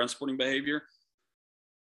and their unsporting behavior.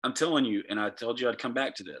 I'm telling you, and I told you I'd come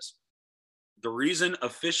back to this. The reason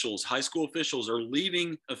officials, high school officials, are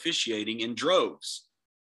leaving officiating in droves,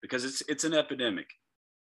 because it's an epidemic.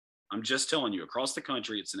 I'm just telling you, across the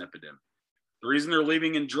country, it's an epidemic. The reason they're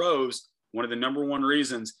leaving in droves, one of the number one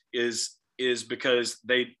reasons is because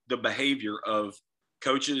the behavior of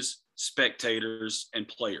coaches, spectators, and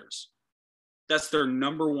players. That's their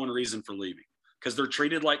number one reason for leaving, because they're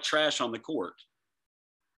treated like trash on the court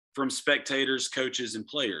from spectators, coaches, and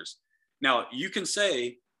players. Now, you can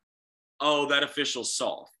say, oh, that official's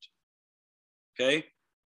soft. Okay?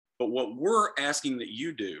 But what we're asking that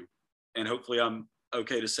you do, and hopefully I'm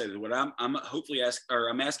okay to say that, what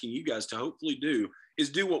I'm asking you guys to hopefully do is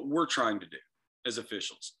do what we're trying to do as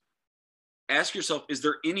officials. Ask yourself, is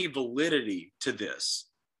there any validity to this?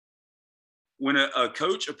 When a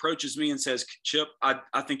coach approaches me and says, Chip,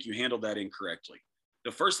 I think you handled that incorrectly,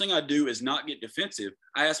 the first thing I do is not get defensive.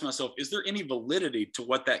 I ask myself, is there any validity to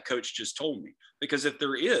what that coach just told me? Because if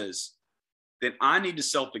there is, then I need to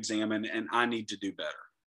self-examine and I need to do better.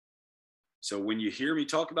 So when you hear me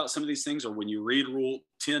talk about some of these things, or when you read Rule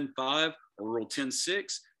 10.5 or Rule 10.6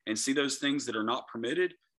 and see those things that are not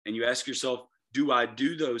permitted, and you ask yourself, do I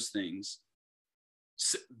do those things?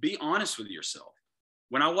 Be honest with yourself.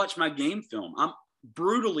 When I watch my game film, I'm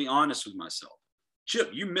brutally honest with myself. Chip,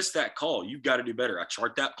 you missed that call. You've got to do better. I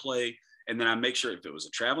chart that play, and then I make sure if it was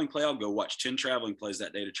a traveling play, I'll go watch 10 traveling plays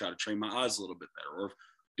that day to try to train my eyes a little bit better, or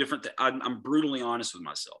different. I'm brutally honest with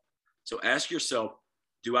myself. So ask yourself,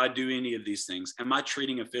 do I do any of these things? Am I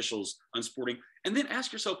treating officials unsporting? And then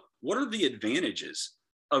ask yourself, what are the advantages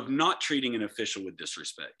of not treating an official with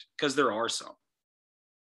disrespect? Because there are some.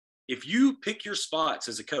 If you pick your spots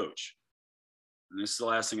as a coach, and this is the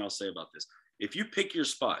last thing I'll say about this, if you pick your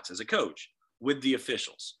spots as a coach with the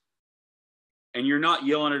officials, and you're not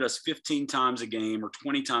yelling at us 15 times a game or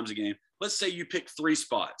 20 times a game, let's say you pick 3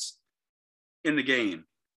 spots in the game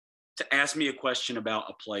to ask me a question about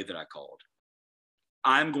a play that I called.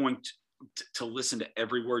 I'm going to listen to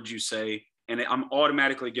every word you say, and I'm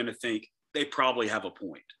automatically going to think they probably have a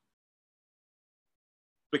point.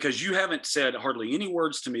 Because you haven't said hardly any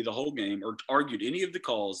words to me the whole game or argued any of the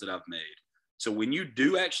calls that I've made. So when you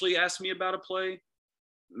do actually ask me about a play,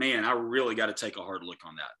 man, I really got to take a hard look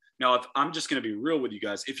on that. Now, if I'm just going to be real with you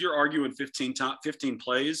guys, if you're arguing 15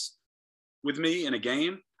 plays with me in a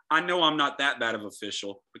game, I know I'm not that bad of an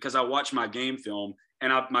official because I watch my game film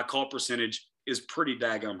and my call percentage is pretty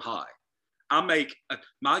daggum high.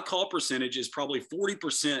 My call percentage is probably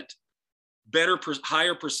 40% better,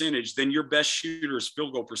 higher percentage than your best shooter's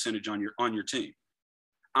field goal percentage on your team.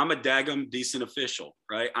 I'm a daggum decent official,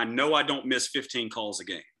 right? I know I don't miss 15 calls a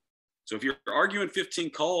game. So if you're arguing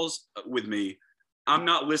 15 calls with me, I'm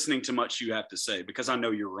not listening to much you have to say because I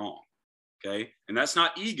know you're wrong, okay? And that's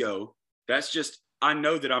not ego. That's just, I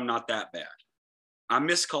know that I'm not that bad. I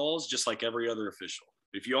miss calls just like every other official.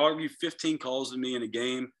 If you argue 15 calls with me in a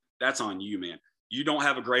game, that's on you, man. You don't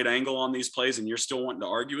have a great angle on these plays and you're still wanting to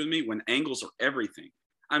argue with me when angles are everything.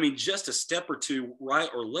 I mean, just a step or two right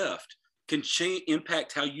or left can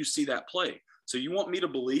impact how you see that play. So you want me to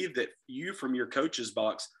believe that you from your coach's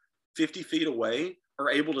box 50 feet away are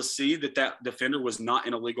able to see that defender was not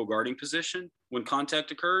in a legal guarding position when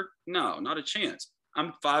contact occurred? No, not a chance.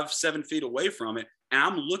 I'm 5-7 feet away from it, and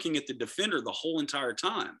I'm looking at the defender the whole entire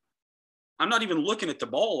time. I'm not even looking at the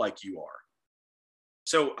ball like you are.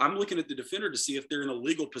 So I'm looking at the defender to see if they're in a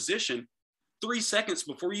legal position 3 seconds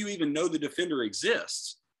before you even know the defender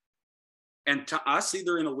exists. And I see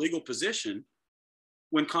they're in a legal position.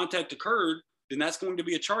 When contact occurred, then that's going to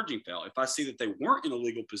be a charging foul. If I see that they weren't in a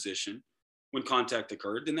legal position when contact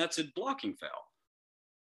occurred, then that's a blocking foul.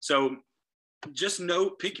 So just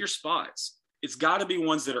pick your spots. It's got to be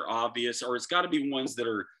ones that are obvious, or it's got to be ones that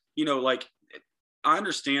are, like, I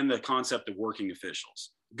understand the concept of working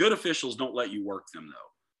officials. Good officials don't let you work them, though,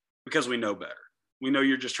 because we know better. We know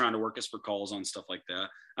you're just trying to work us for calls on stuff like that.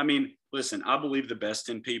 I mean, listen, I believe the best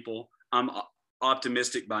in people. I'm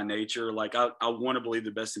optimistic by nature. Like, I want to believe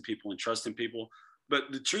the best in people and trust in people.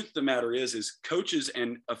 But the truth of the matter is coaches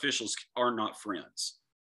and officials are not friends.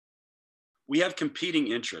 We have competing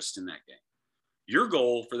interests in that game. Your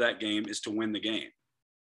goal for that game is to win the game.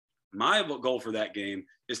 My goal for that game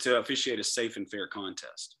is to officiate a safe and fair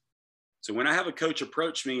contest. So when I have a coach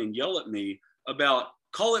approach me and yell at me about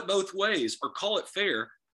call it both ways or call it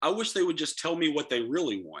fair, I wish they would just tell me what they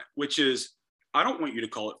really want, which is, I don't want you to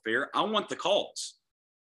call it fair. I want the calls.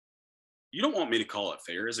 You don't want me to call it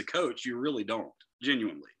fair as a coach. You really don't,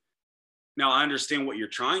 genuinely. Now, I understand what you're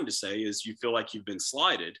trying to say is you feel like you've been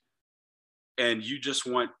slighted and you just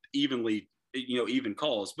want even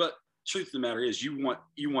calls. But truth of the matter is you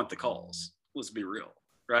want the calls. Let's be real,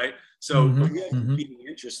 right? So but we have competing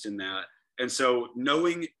interest in that. And so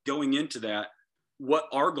knowing going into that, what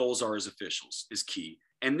our goals are as officials is key.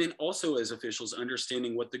 And then also as officials,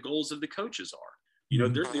 understanding what the goals of the coaches are. You know,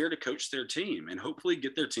 they're there to coach their team and hopefully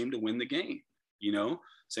get their team to win the game. You know,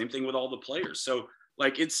 same thing with all the players. So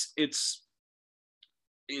like it's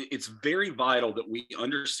very vital that we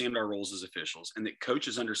understand our roles as officials and that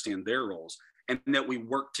coaches understand their roles and that we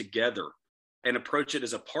work together and approach it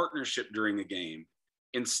as a partnership during a game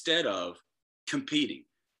instead of competing.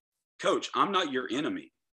 Coach, I'm not your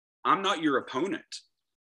enemy. I'm not your opponent.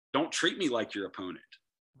 Don't treat me like your opponent.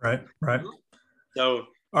 Right. So,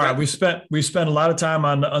 all right, we spent a lot of time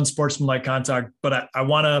on the unsportsmanlike conduct, but I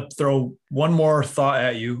want to throw one more thought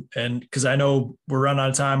at you, and because I know we're running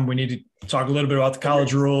out of time, we need to talk a little bit about the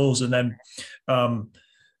college rules, and then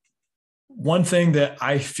one thing that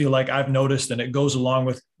I feel like I've noticed, and it goes along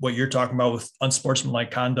with what you're talking about with unsportsmanlike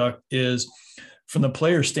conduct, is from the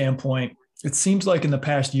player standpoint, it seems like in the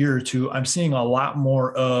past year or two, I'm seeing a lot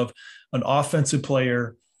more of an offensive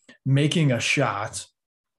player making a shot.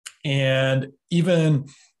 And even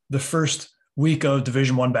the first week of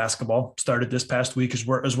Division I basketball started this past week as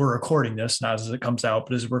we're recording this, not as it comes out,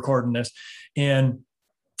 but as we're recording this. And,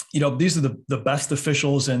 you know, these are the best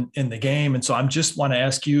officials in the game. And so I'm just want to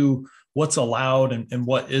ask you what's allowed and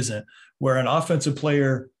what isn't, where an offensive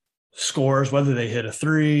player scores, whether they hit a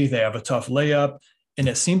three, they have a tough layup. And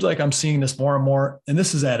it seems like I'm seeing this more and more, and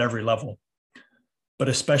this is at every level, but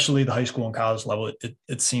especially the high school and college level.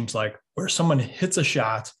 It seems like where someone hits a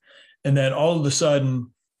shot and then all of a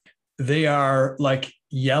sudden they are like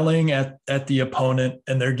yelling at the opponent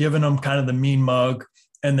and they're giving them kind of the mean mug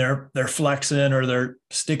and they're flexing or they're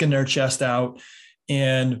sticking their chest out.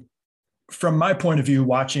 And from my point of view,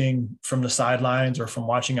 watching from the sidelines or from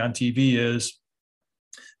watching on TV, is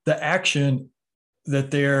the action that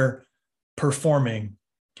they're performing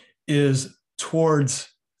is towards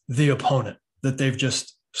the opponent that they've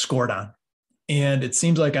just scored on. And it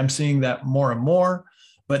seems like I'm seeing that more and more,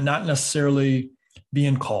 but not necessarily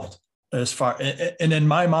being called as far. And in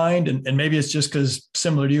my mind, and maybe it's just because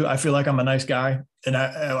similar to you, I feel like I'm a nice guy and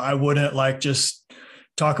I wouldn't like just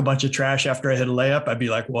talk a bunch of trash after I hit a layup. I'd be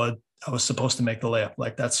like, well, I was supposed to make the layup.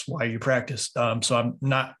 Like, that's why you practice. So I'm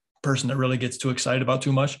not a person that really gets too excited about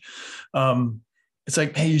too much. It's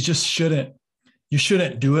like, hey, you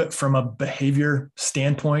shouldn't do it from a behavior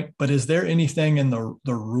standpoint, but is there anything in the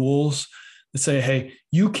rules that say, hey,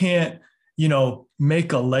 you can't,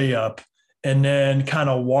 make a layup and then kind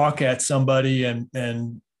of walk at somebody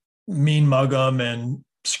and mean mug them and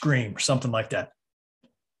scream or something like that?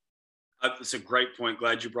 It's a great point.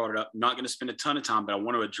 Glad you brought it up. I'm not going to spend a ton of time, but I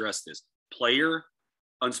want to address this. Player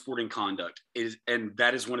unsporting conduct is, and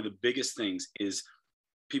that is one of the biggest things, is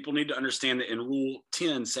people need to understand that in Rule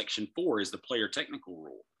 10, Section 4 is the player technical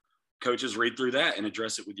rule. Coaches, read through that and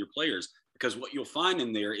address it with your players, because what you'll find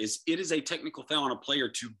in there is it is a technical foul on a player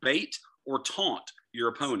to bait or taunt your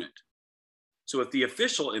opponent. So if the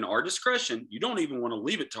official, in our discretion, you don't even want to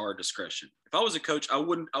leave it to our discretion. If I was a coach, I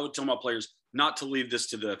would tell my players not to leave this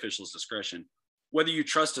to the official's discretion, whether you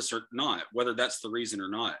trust us or not, whether that's the reason or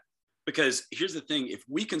not. Because here's the thing, if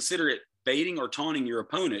we consider it baiting or taunting your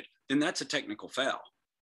opponent, then that's a technical foul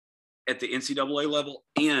at the NCAA level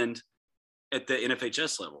and at the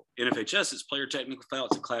NFHS level. NFHS is player technical foul.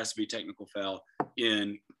 It's a Class B technical foul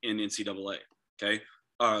in NCAA, okay?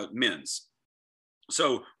 Men's.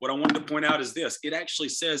 So what I wanted to point out is this. It actually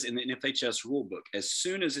says in the NFHS rule book, as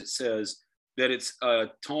soon as it says that it's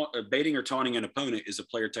baiting or taunting an opponent is a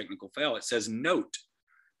player technical foul, it says, note,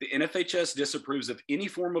 the NFHS disapproves of any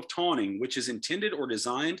form of taunting which is intended or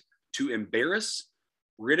designed to embarrass,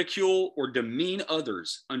 ridicule, or demean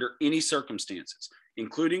others under any circumstances,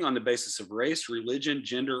 including on the basis of race, religion,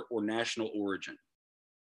 gender, or national origin.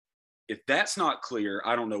 If that's not clear,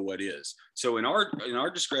 I don't know what is. So in our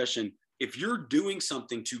discretion, if you're doing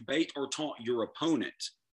something to bait or taunt your opponent,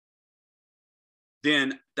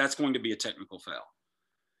 then that's going to be a technical foul.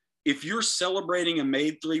 If you're celebrating a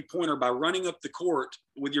made three-pointer by running up the court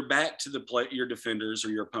with your back to your defenders or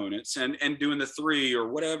your opponents and doing the three or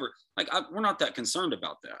whatever, we're not that concerned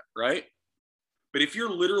about that, right? But if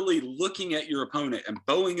you're literally looking at your opponent and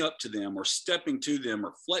bowing up to them or stepping to them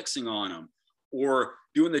or flexing on them or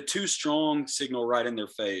doing the too strong signal right in their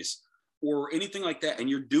face or anything like that, and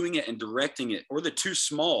you're doing it and directing it, or the too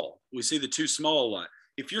small, we see the too small a lot.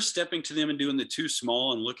 If you're stepping to them and doing the too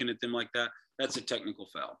small and looking at them like that, that's a technical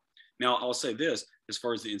foul. Now, I'll say this, as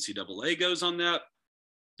far as the NCAA goes on that,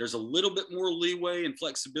 there's a little bit more leeway and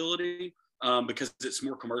flexibility because it's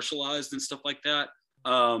more commercialized and stuff like that.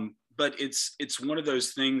 But but it's one of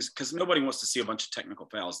those things because nobody wants to see a bunch of technical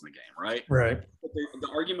fouls in the game, right? Right. But the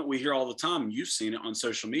argument we hear all the time, and you've seen it on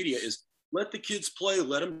social media, is let the kids play,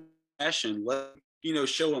 let them passion,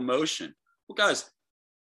 show emotion. Well, guys,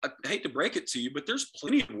 I hate to break it to you, but there's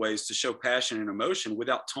plenty of ways to show passion and emotion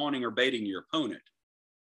without taunting or baiting your opponent.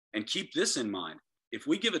 And keep this in mind. If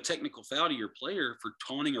we give a technical foul to your player for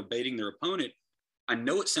taunting or baiting their opponent, I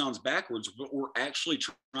know it sounds backwards, but we're actually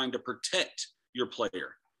trying to protect your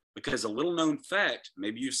player. Because a little known fact,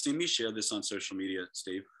 maybe you've seen me share this on social media,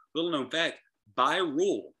 Steve, little known fact, by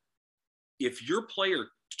rule, if your player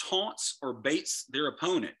taunts or baits their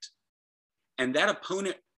opponent and that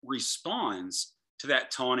opponent responds to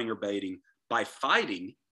that taunting or baiting by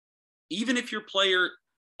fighting, even if your player,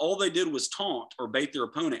 all they did was taunt or bait their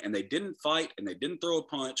opponent and they didn't fight and they didn't throw a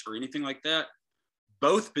punch or anything like that,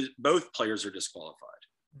 both players are disqualified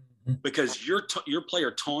because your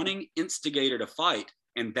player taunting instigated a fight,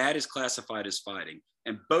 and that is classified as fighting.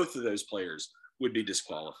 And both of those players would be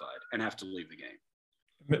disqualified and have to leave the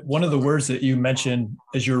game. One of the words that you mentioned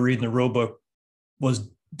as you were reading the rule book was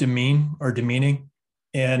demeaning.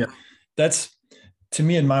 And that's, to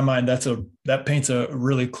me, in my mind, that paints a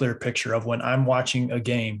really clear picture of when I'm watching a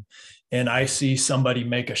game and I see somebody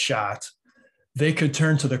make a shot, they could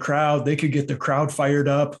turn to the crowd, they could get the crowd fired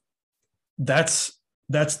up. That's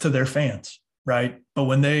to their fans, right? But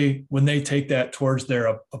when they take that towards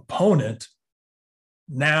their opponent,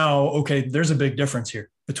 now, okay, there's a big difference here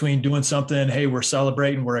between doing something, hey, we're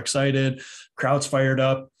celebrating, we're excited, crowd's fired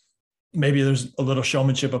up. Maybe there's a little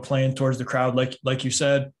showmanship of playing towards the crowd, like you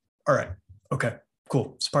said. All right, okay,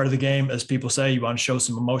 cool. It's part of the game. As people say, you want to show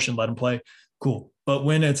some emotion, let them play. Cool. But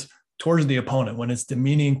when it's towards the opponent, when it's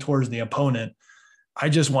demeaning towards the opponent, I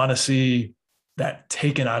just want to see that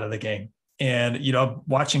taken out of the game. And,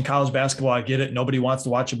 watching college basketball, I get it. Nobody wants to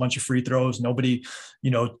watch a bunch of free throws. Nobody,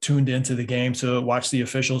 tuned into the game to watch the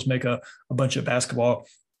officials make a bunch of basketball,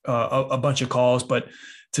 a bunch of calls. But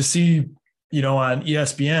to see, on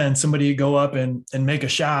ESPN, somebody go up and make a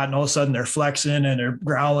shot and all of a sudden they're flexing and they're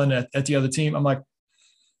growling at the other team. I'm like,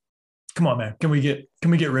 come on, man. Can we get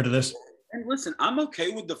rid of this? And listen, I'm okay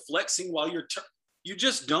with the flexing while you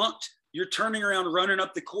just dunked. You're turning around, running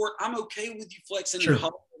up the court. I'm okay with you flexing and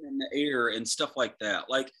hopping in the air and stuff like that.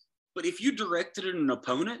 But if you directed it at an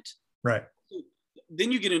opponent, right,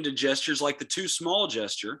 then you get into gestures like the too small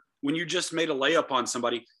gesture when you just made a layup on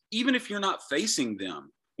somebody. Even if you're not facing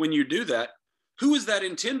them, when you do that, who is that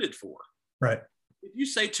intended for? Right. If you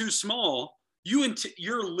say too small,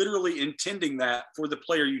 you're literally intending that for the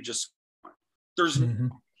player you just. You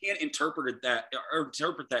can't interpret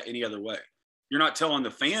that any other way. You're not telling the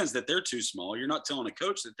fans that they're too small. You're not telling a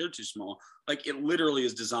coach that they're too small. It literally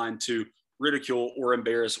is designed to ridicule or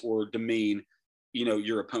embarrass or demean,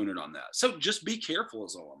 your opponent on that. So just be careful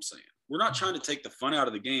is all I'm saying. We're not trying to take the fun out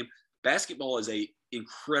of the game. Basketball is a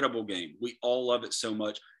incredible game. We all love it so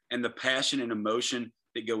much. And the passion and emotion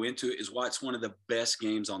that go into it is why it's one of the best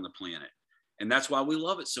games on the planet. And that's why we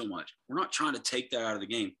love it so much. We're not trying to take that out of the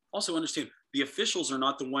game. Also understand, the officials are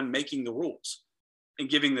not the one making the rules and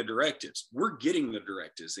giving the directives. We're getting the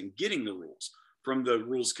directives and getting the rules from the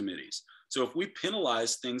rules committees. So if we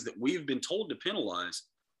penalize things that we've been told to penalize,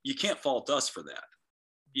 you can't fault us for that.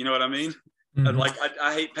 You know what I mean?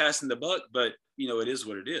 I hate passing the buck, but it is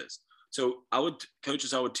what it is. So I would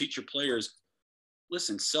teach your players,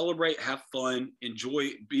 listen, celebrate, have fun,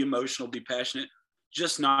 enjoy, be emotional, be passionate,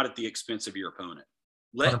 just not at the expense of your opponent.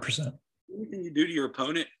 100%. Anything you do to your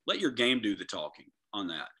opponent, let your game do the talking on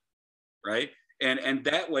that, right? And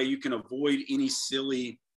that way you can avoid any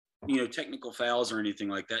silly, technical fouls or anything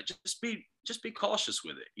like that. Just be cautious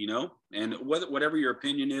with it, and whatever your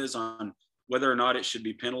opinion is on whether or not it should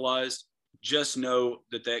be penalized, just know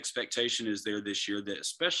that the expectation is there this year that,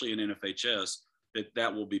 especially in NFHS,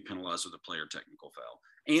 that will be penalized with a player technical foul.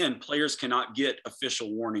 And players cannot get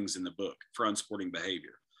official warnings in the book for unsporting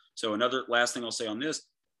behavior. So last thing I'll say on this,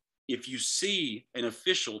 if you see an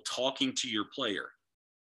official talking to your player,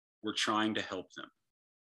 we're trying to help them.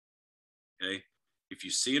 Okay. If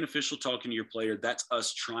you see an official talking to your player, that's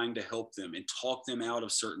us trying to help them and talk them out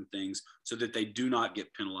of certain things so that they do not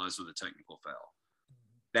get penalized with a technical foul.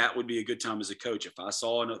 That would be a good time as a coach. If I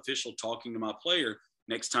saw an official talking to my player,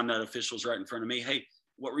 next time that official's right in front of me, hey,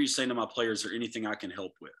 what were you saying to my players? Is there anything I can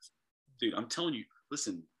help with? Dude, I'm telling you,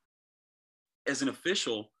 listen, as an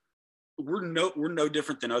official, we're no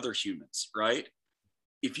different than other humans, right?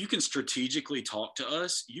 If you can strategically talk to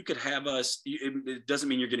us, you could have us. It doesn't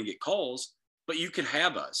mean you're going to get calls, but you could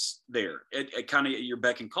have us there at kind of your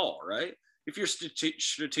beck and call, right? If you're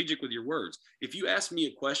strategic with your words. If you ask me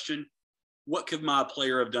a question, what could my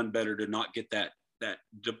player have done better to not get that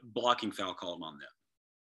blocking foul called on them?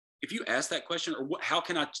 If you ask that question, or how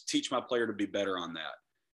can I teach my player to be better on that?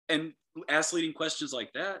 And ask leading questions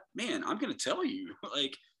like that, man, I'm going to tell you,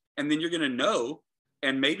 like, and then you're going to know.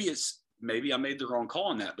 And maybe I made the wrong call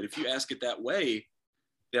on that. But if you ask it that way,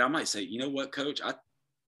 then I might say, you know what, coach,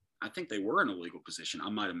 I think they were in a legal position. I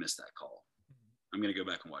might have missed that call. I'm going to go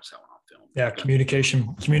back and watch that one on film. Yeah.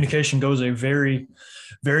 Communication goes a very,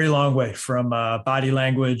 very long way, from body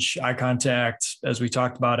language, eye contact, as we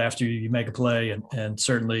talked about after you make a play, and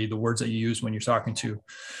certainly the words that you use when you're talking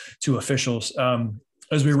to officials.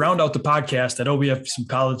 As we round out the podcast, I know we have some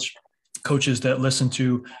college coaches that listen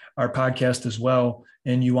to our podcast as well.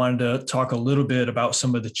 And you wanted to talk a little bit about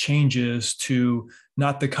some of the changes to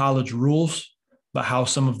not the college rules, but how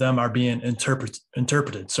some of them are being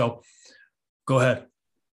interpreted. So go ahead.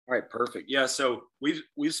 All right, perfect. Yeah, so we've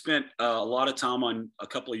spent a lot of time on a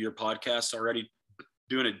couple of your podcasts already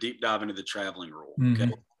doing a deep dive into the traveling rule. Okay.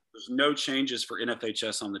 Mm-hmm. There's no changes for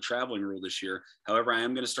NFHS on the traveling rule this year. However, I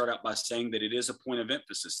am going to start out by saying that it is a point of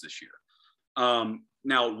emphasis this year.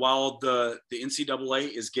 Now, while the NCAA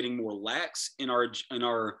is getting more lax in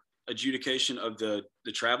our adjudication of the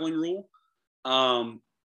traveling rule,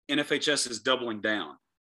 NFHS is doubling down.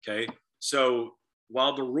 Okay, so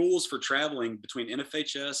while the rules for traveling between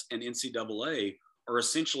NFHS and NCAA are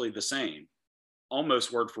essentially the same,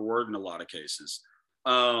 almost word for word in a lot of cases,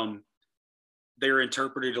 they're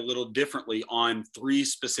interpreted a little differently on 3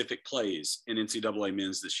 specific plays in NCAA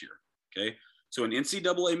men's this year. Okay. So in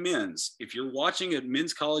NCAA men's, if you're watching a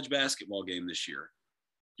men's college basketball game this year,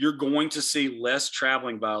 you're going to see less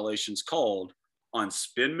traveling violations called on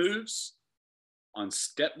spin moves, on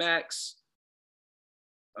step backs,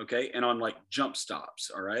 okay, and on like jump stops,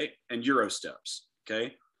 all right, and Euro steps,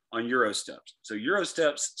 okay, on Euro steps. So Euro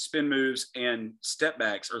steps, spin moves, and step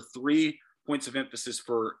backs are 3 points of emphasis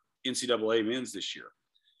for NCAA men's this year.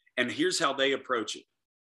 And here's how they approach it.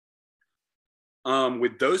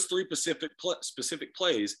 With those 3 specific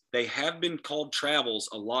plays, they have been called travels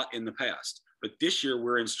a lot in the past. But this year,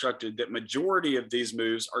 we're instructed that majority of these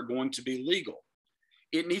moves are going to be legal.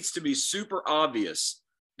 It needs to be super obvious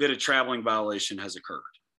that a traveling violation has occurred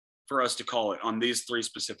for us to call it on these 3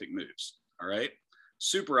 specific moves, all right?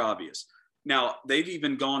 Super obvious. Now, they've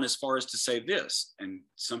even gone as far as to say this, and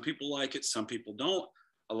some people like it, some people don't.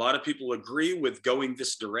 A lot of people agree with going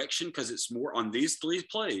this direction because it's more on these 3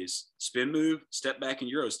 plays, spin move, step back, and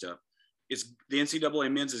Euro step. It's the NCAA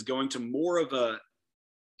men's is going to more of a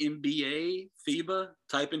NBA, FIBA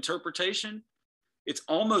type interpretation. It's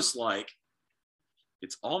almost like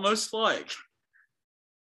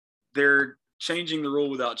they're changing the rule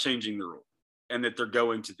without changing the rule, and that they're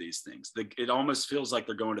going to these things. It almost feels like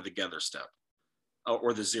they're going to the gather step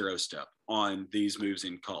or the 0 step on these moves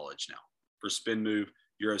in college now for spin move,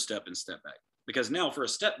 Euro step, and step back. Because now for a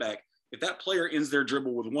step back, if that player ends their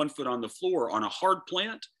dribble with 1 foot on the floor on a hard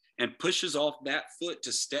plant and pushes off that foot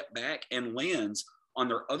to step back and lands on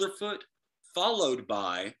their other foot, followed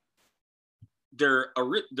by their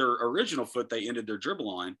original foot they ended their dribble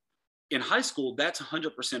on, in high school, that's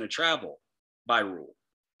 100% a travel by rule.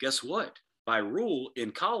 Guess what? By rule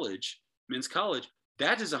in college, men's college,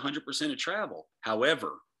 that is 100% a travel.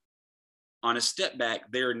 However, on a step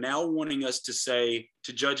back, they're now wanting us to say,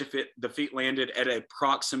 to judge if the feet landed at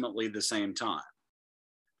approximately the same time,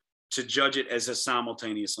 to judge it as a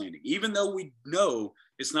simultaneous landing. Even though we know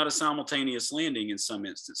it's not a simultaneous landing in some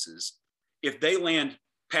instances, if they land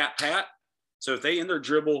pat, so if they end their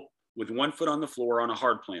dribble with 1 foot on the floor on a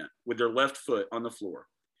hard plant, with their left foot on the floor,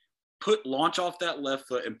 launch off that left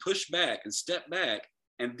foot and push back and step back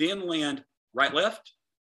and then land right, left,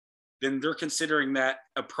 then they're considering that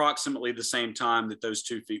approximately the same time that those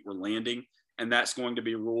 2 feet were landing. And that's going to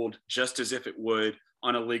be ruled just as if it would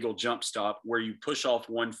on a legal jump stop, where you push off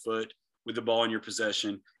 1 foot with the ball in your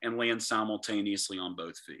possession and land simultaneously on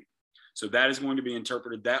both feet. So that is going to be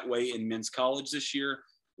interpreted that way in men's college this year.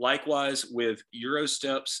 Likewise with Euro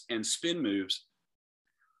steps and spin moves.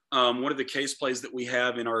 One of the case plays that we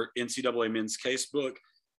have in our NCAA men's case book,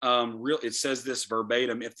 it says this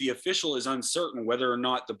verbatim: if the official is uncertain whether or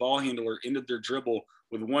not the ball handler ended their dribble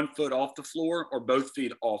with 1 foot off the floor or both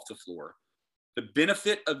feet off the floor, the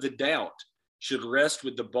benefit of the doubt should rest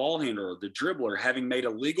with the ball handler or the dribbler having made a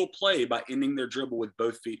legal play by ending their dribble with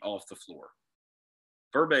both feet off the floor.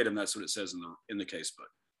 Verbatim, that's what it says in the case book.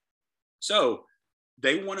 So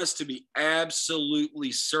they want us to be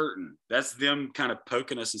absolutely certain. That's them kind of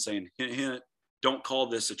poking us and saying, hint, hint, don't call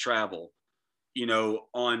this a travel,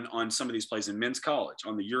 on some of these plays in men's college,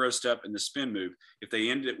 on the Euro step and the spin move. If they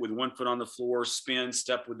ended it with 1 foot on the floor, spin,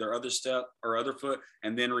 step with their other step or other foot,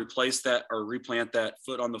 and then replace that or replant that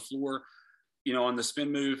foot on the floor, on the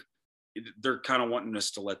spin move, they're kind of wanting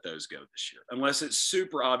us to let those go this year, unless it's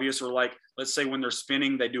super obvious, or like, let's say when they're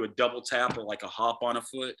spinning, they do a double tap or like a hop on a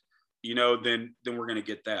foot, then we're going to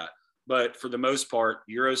get that. But for the most part,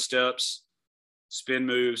 Euro steps, spin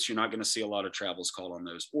moves, you're not going to see a lot of travels called on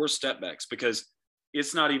those, or step backs, because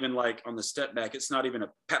it's not even like on the step back, it's not even a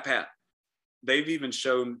pat. They've even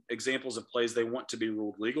shown examples of plays they want to be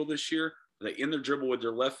ruled legal this year. They end their dribble with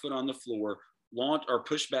their left foot on the floor, launch or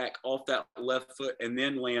push back off that left foot, and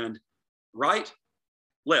then land right,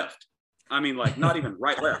 left. I mean, like not even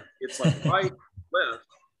right, left. It's like right, left.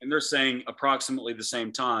 And they're saying approximately the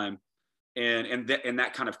same time. And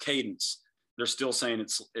that kind of cadence, they're still saying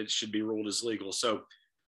it should be ruled as legal. So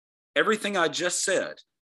everything I just said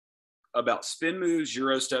about spin moves,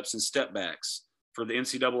 Euro steps, and step backs for the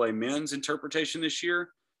NCAA men's interpretation this year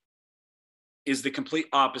is the complete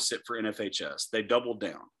opposite for NFHS. They doubled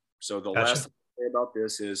down. So the last thing I say about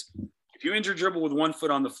this is, if you injure dribble with one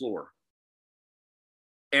foot on the floor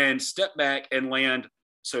and step back and land,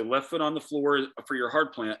 so left foot on the floor for your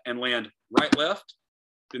hard plant and land right, left,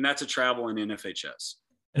 then that's a travel in NFHS.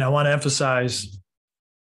 And I want to emphasize,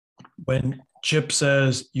 when Chip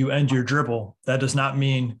says you end your dribble, that does not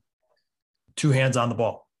mean two hands on the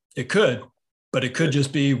ball. It could, but it could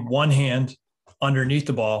just be one hand underneath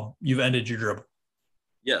the ball. You've ended your dribble.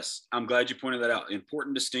 Yes, I'm glad you pointed that out.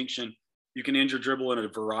 Important distinction. You can end your dribble in a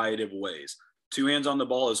variety of ways. Two hands on the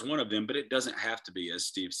ball is one of them, but it doesn't have to be, as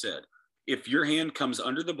Steve said. If your hand comes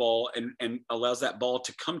under the ball and allows that ball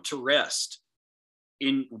to come to rest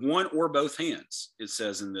in one or both hands, it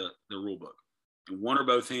says in the rule book, in one or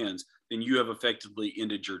both hands, then you have effectively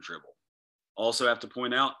ended your dribble. Also have to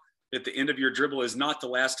point out that the end of your dribble is not the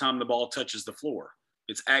last time the ball touches the floor.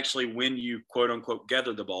 It's actually when you, quote unquote,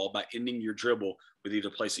 gather the ball by ending your dribble with either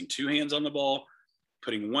placing two hands on the ball,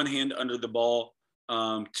 putting one hand under the ball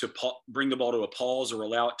to bring the ball to a pause or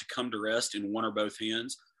allow it to come to rest in one or both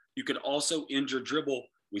hands. You could also end your dribble.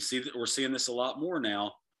 We're seeing this a lot more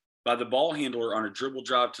now, by the ball handler on a dribble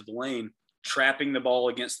drive to the lane, trapping the ball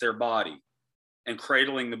against their body and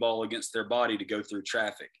cradling the ball against their body to go through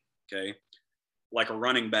traffic. Okay. Like a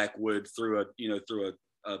running back would through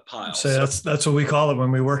a pile. So that's what we call it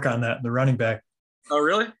when we work on that, the running back. Oh,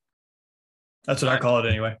 really? That's what I call it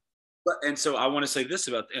anyway. And so I want to say this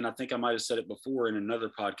about, and I think I might have said it before in another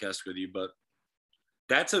podcast with you, but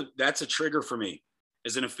that's a trigger for me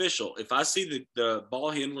as an official. If I see the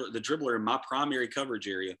ball handler, the dribbler in my primary coverage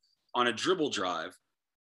area on a dribble drive,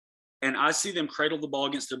 and I see them cradle the ball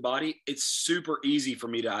against their body, it's super easy for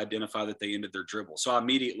me to identify that they ended their dribble. So I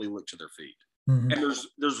immediately look to their feet. Mm-hmm. And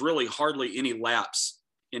there's really hardly any lapse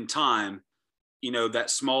in time, that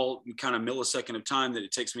small kind of millisecond of time that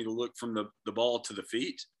it takes me to look from the ball to the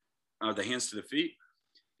feet, the hands to the feet.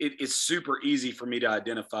 It's super easy for me to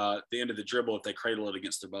identify the end of the dribble if they cradle it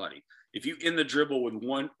against their body. If you end the dribble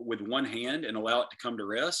with one hand and allow it to come to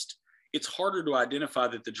rest, it's harder to identify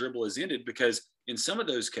that the dribble is ended, because in some of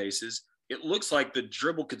those cases, it looks like the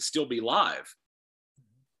dribble could still be live.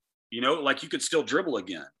 Like you could still dribble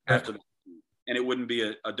again after and it wouldn't be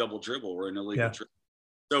a double dribble or an illegal dribble.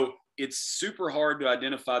 So it's super hard to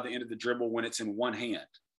identify the end of the dribble when it's in one hand.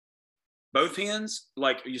 Both hands,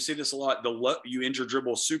 like you see this a lot, you end your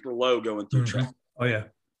dribble super low going through traffic. Oh, yeah.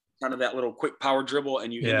 Kind of that little quick power dribble,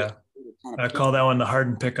 and you end it kind of I call that one the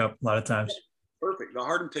hardened pickup a lot of times. Perfect. The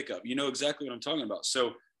hardened pickup. You know exactly what I'm talking about.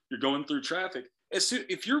 So you're going through traffic.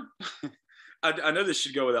 If you're, I know this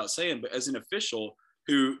should go without saying, but as an official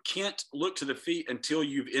who can't look to the feet until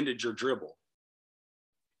you've ended your dribble,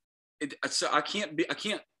 so I can't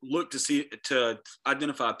look to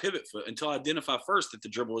identify a pivot foot until I identify first that the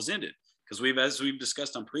dribble is ended. Because as we've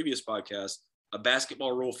discussed on previous podcasts, a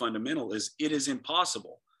basketball rule fundamental is it is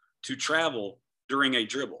impossible to travel during a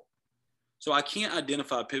dribble. So I can't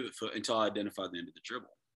identify a pivot foot until I identify the end of the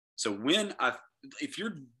dribble. So if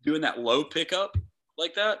you're doing that low pickup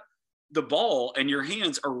like that, the ball and your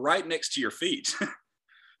hands are right next to your feet.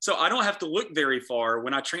 So I don't have to look very far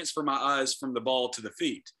when I transfer my eyes from the ball to the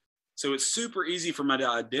feet. So it's super easy for me to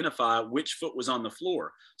identify which foot was on the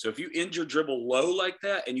floor. So if you end your dribble low like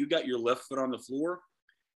that and you got your left foot on the floor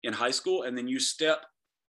in high school, and then you step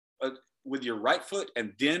with your right foot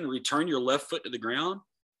and then return your left foot to the ground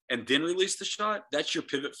and then release the shot, that's your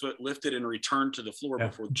pivot foot lifted and returned to the floor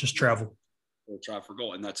before just travel. Or try for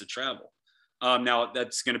goal, and that's a travel. Now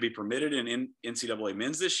that's going to be permitted in NCAA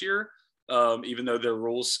men's this year, even though their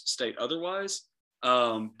rules state otherwise.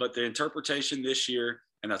 But the interpretation this year,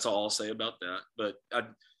 and that's all I'll say about that. But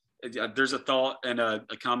there's a thought and a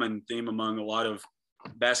common theme among a lot of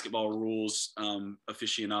basketball rules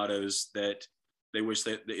aficionados that they wish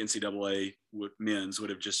that the NCAA men's would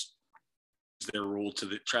have just their rule to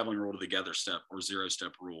the traveling rule to the gather step or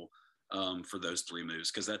 0-step rule for those 3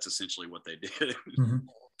 moves, because that's essentially what they did. Mm-hmm.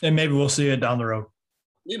 And maybe we'll see it down the road.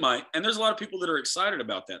 We might. And there's a lot of people that are excited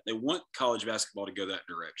about that. They want college basketball to go that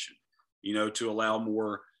direction, to allow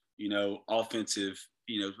more, offensive,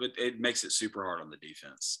 but it makes it super hard on the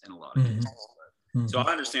defense in a lot of cases. Mm-hmm. So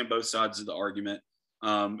I understand both sides of the argument.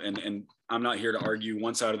 And I'm not here to argue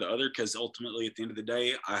one side or the other, because ultimately at the end of the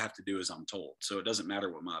day, I have to do as I'm told. So it doesn't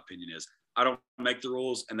matter what my opinion is. I don't make the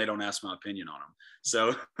rules and they don't ask my opinion on them.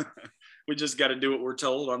 So we just got to do what we're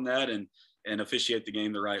told on that and officiate the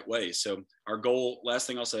game the right way. So our goal, last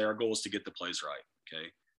thing I'll say, our goal is to get the plays right.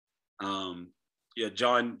 Okay.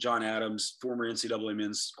 John Adams, former NCAA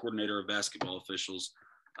men's coordinator of basketball officials,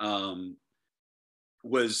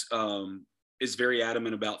 is very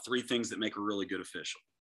adamant about 3 things that make a really good official.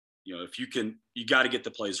 If you got to get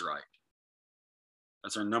the plays right.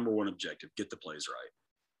 That's our number 1 objective, get the plays right.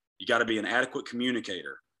 You got to be an adequate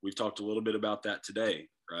communicator. We've talked a little bit about that today,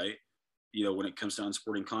 right? When it comes to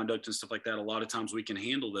unsporting conduct and stuff like that, a lot of times we can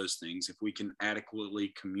handle those things if we can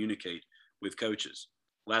adequately communicate with coaches.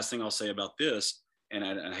 Last thing I'll say about this, and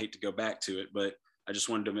I hate to go back to it, but I just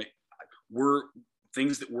wanted to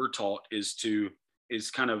things that we're taught is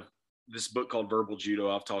kind of this book called Verbal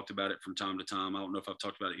Judo. I've talked about it from time to time. I don't know if I've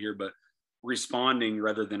talked about it here, but responding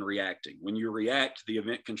rather than reacting. When you react, the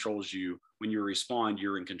event controls you. When you respond,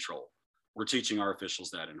 you're in control. We're teaching our officials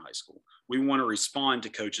that in high school. We want to respond to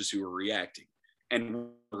coaches who are reacting and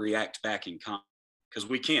react back in kind, because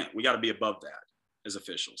we can't. We got to be above that as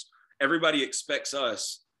officials. Everybody expects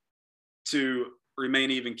us to remain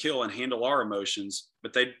even keel and handle our emotions,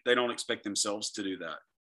 but they don't expect themselves to do that,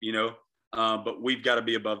 but we've got to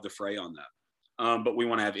be above the fray on that. But we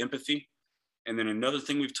want to have empathy. And then another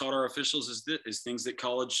thing we've taught our officials is things that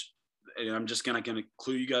college, and I'm just going to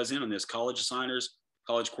clue you guys in on this, college assigners,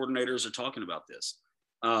 college coordinators are talking about this.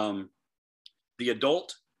 The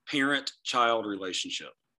adult parent-child relationship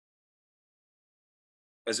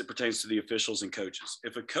as it pertains to the officials and coaches.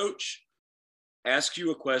 If a coach asks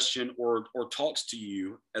you a question or talks to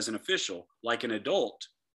you as an official like an adult,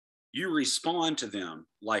 you respond to them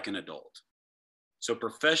like an adult. So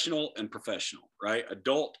professional and professional, right?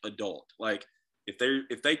 Adult. Like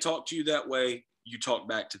if they talk to you that way, you talk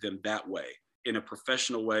back to them that way. In a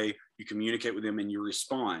professional way, you communicate with them and you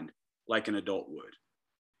respond like an adult would.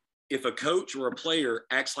 If a coach or a player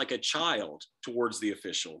acts like a child towards the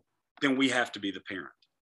official, then we have to be the parent.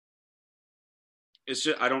 It's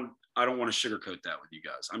just, I don't want to sugarcoat that with you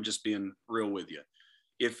guys. I'm just being real with you.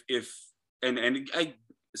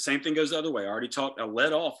 Same thing goes the other way. I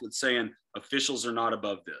led off with saying officials are not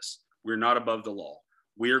above this. We're not above the law.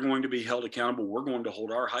 We are going to be held accountable. We're going to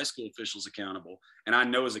hold our high school officials accountable. And I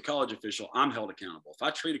know as a college official, I'm held accountable. If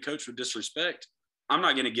I treat a coach with disrespect, I'm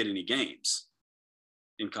not going to get any games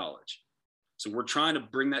in college. So we're trying to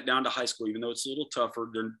bring that down to high school, even though it's a little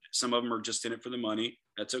tougher. Some of them are just in it for the money.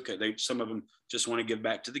 That's okay. Some of them just want to give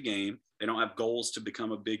back to the game. They don't have goals to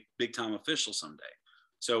become a big time official someday.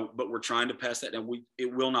 So, but we're trying to pass that down.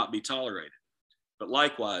 It will not be tolerated. But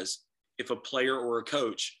likewise, if a player or a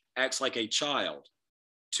coach acts like a child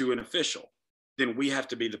to an official, then we have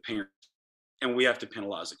to be the parent and we have to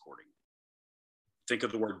penalize accordingly. Think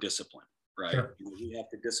of the word discipline, right? Sure. We have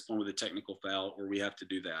to discipline with a technical foul, or we have to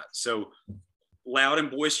do that. So loud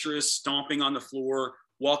and boisterous, stomping on the floor,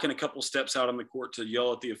 walking a couple steps out on the court to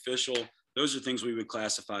yell at the official, those are things we would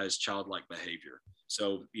classify as childlike behavior.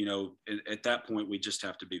 So, at that point, we just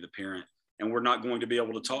have to be the parent, and we're not going to be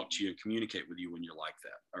able to talk to you and communicate with you when you're like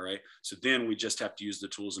that. All right. So then we just have to use the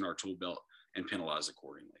tools in our tool belt and penalize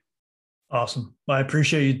accordingly. Awesome. Well, I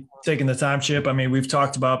appreciate you taking the time, Chip. I mean, we've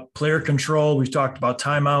talked about player control. We've talked about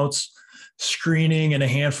timeouts, screening, and a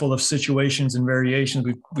handful of situations and variations.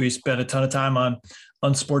 We spent a ton of time on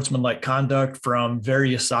unsportsmanlike conduct from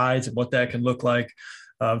various sides and what that can look like.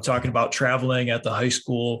 Talking about traveling at the high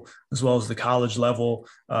school as well as the college level,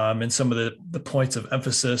 and some of the points of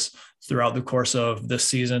emphasis throughout the course of this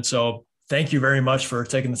season. So thank you very much for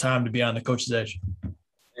taking the time to be on the Coach's Edge.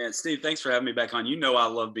 And Steve, thanks for having me back on. I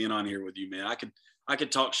love being on here with you, man. I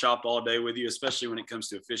could talk shop all day with you, especially when it comes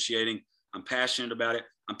to officiating. I'm passionate about it.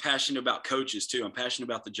 I'm passionate about coaches too. I'm passionate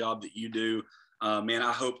about the job that you do. Man,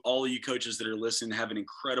 I hope all of you coaches that are listening have an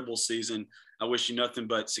incredible season. I wish you nothing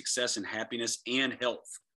but success and happiness and health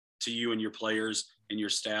to you and your players and your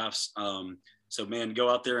staffs. So, man, go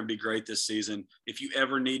out there and be great this season. If you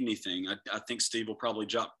ever need anything, I think Steve will probably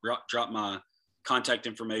drop my contact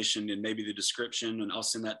information and maybe the description, and I'll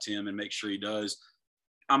send that to him and make sure he does.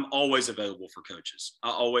 I'm always available for coaches.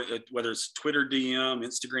 Whether it's Twitter DM,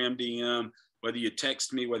 Instagram DM, whether you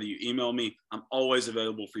text me, whether you email me, I'm always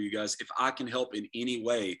available for you guys. If I can help in any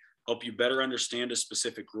way, help you better understand a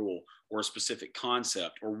specific rule or a specific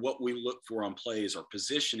concept or what we look for on plays or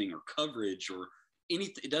positioning or coverage or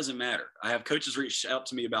anything, it doesn't matter. I have coaches reach out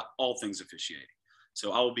to me about all things officiating.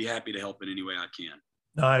 So I will be happy to help in any way I can.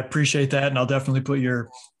 I appreciate that. And I'll definitely put your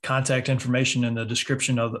contact information in the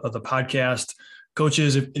description of the podcast.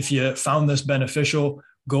 Coaches, if you found this beneficial,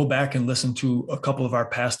 go back and listen to a couple of our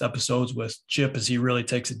past episodes with Chip as he really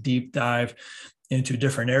takes a deep dive into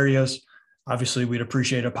different areas. Obviously, we'd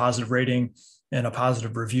appreciate a positive rating and a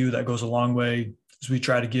positive review. That goes a long way as we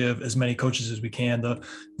try to give as many coaches as we can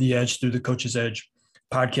the edge through the Coach's Edge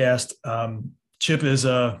podcast. Chip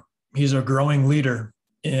he's a growing leader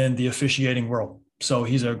in the officiating world. So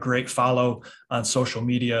he's a great follow on social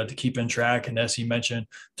media to keep in track. And as he mentioned,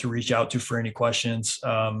 to reach out to for any questions.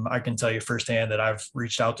 I can tell you firsthand that I've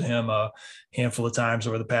reached out to him a handful of times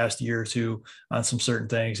over the past year or two on some certain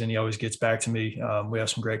things, and he always gets back to me. We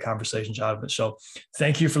have some great conversations out of it. So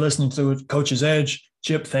thank you for listening to Coach's Edge.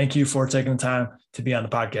 Chip, thank you for taking the time to be on the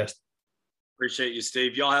podcast. Appreciate you,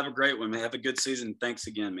 Steve. Y'all have a great one, man. Have a good season. Thanks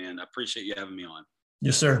again, man. I appreciate you having me on.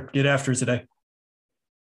 Yes, sir. Get after it today.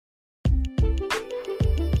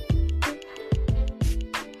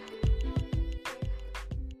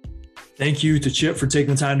 Thank you to Chip for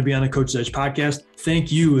taking the time to be on the Coach's Edge podcast.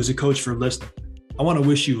 Thank you as a coach for listening. I want to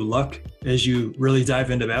wish you luck as you really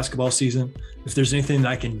dive into basketball season. If there's anything that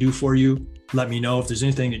I can do for you, let me know. If there's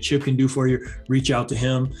anything that Chip can do for you, reach out to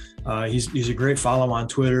him. He's a great follow on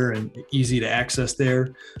Twitter and easy to access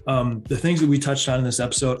there. The things that we touched on in this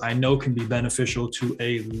episode, I know can be beneficial to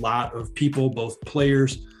a lot of people, both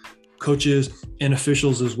players, coaches, and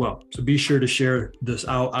officials as well. So be sure to share this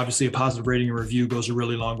out. Obviously, a positive rating and review goes a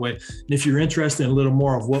really long way. And if you're interested in a little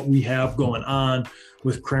more of what we have going on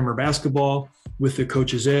with Kramer basketball, with the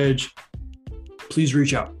Coach's Edge, please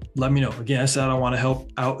reach out. Let me know. Again, I said I want to help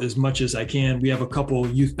out as much as I can. We have a couple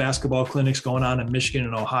youth basketball clinics going on in Michigan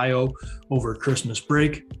and Ohio over Christmas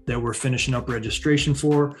break that we're finishing up registration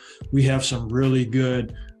for. We have some really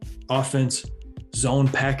good offense zone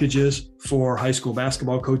packages for high school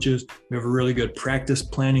basketball coaches. We have a really good practice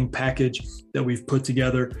planning package that we've put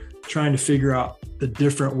together, trying to figure out the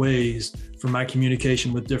different ways for my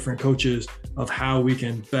communication with different coaches of how we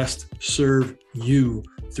can best serve you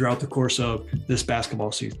throughout the course of this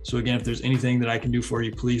basketball season. So again, if there's anything that I can do for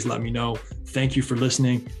you, please let me know. Thank you for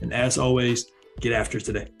listening. And as always, get after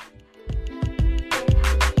today.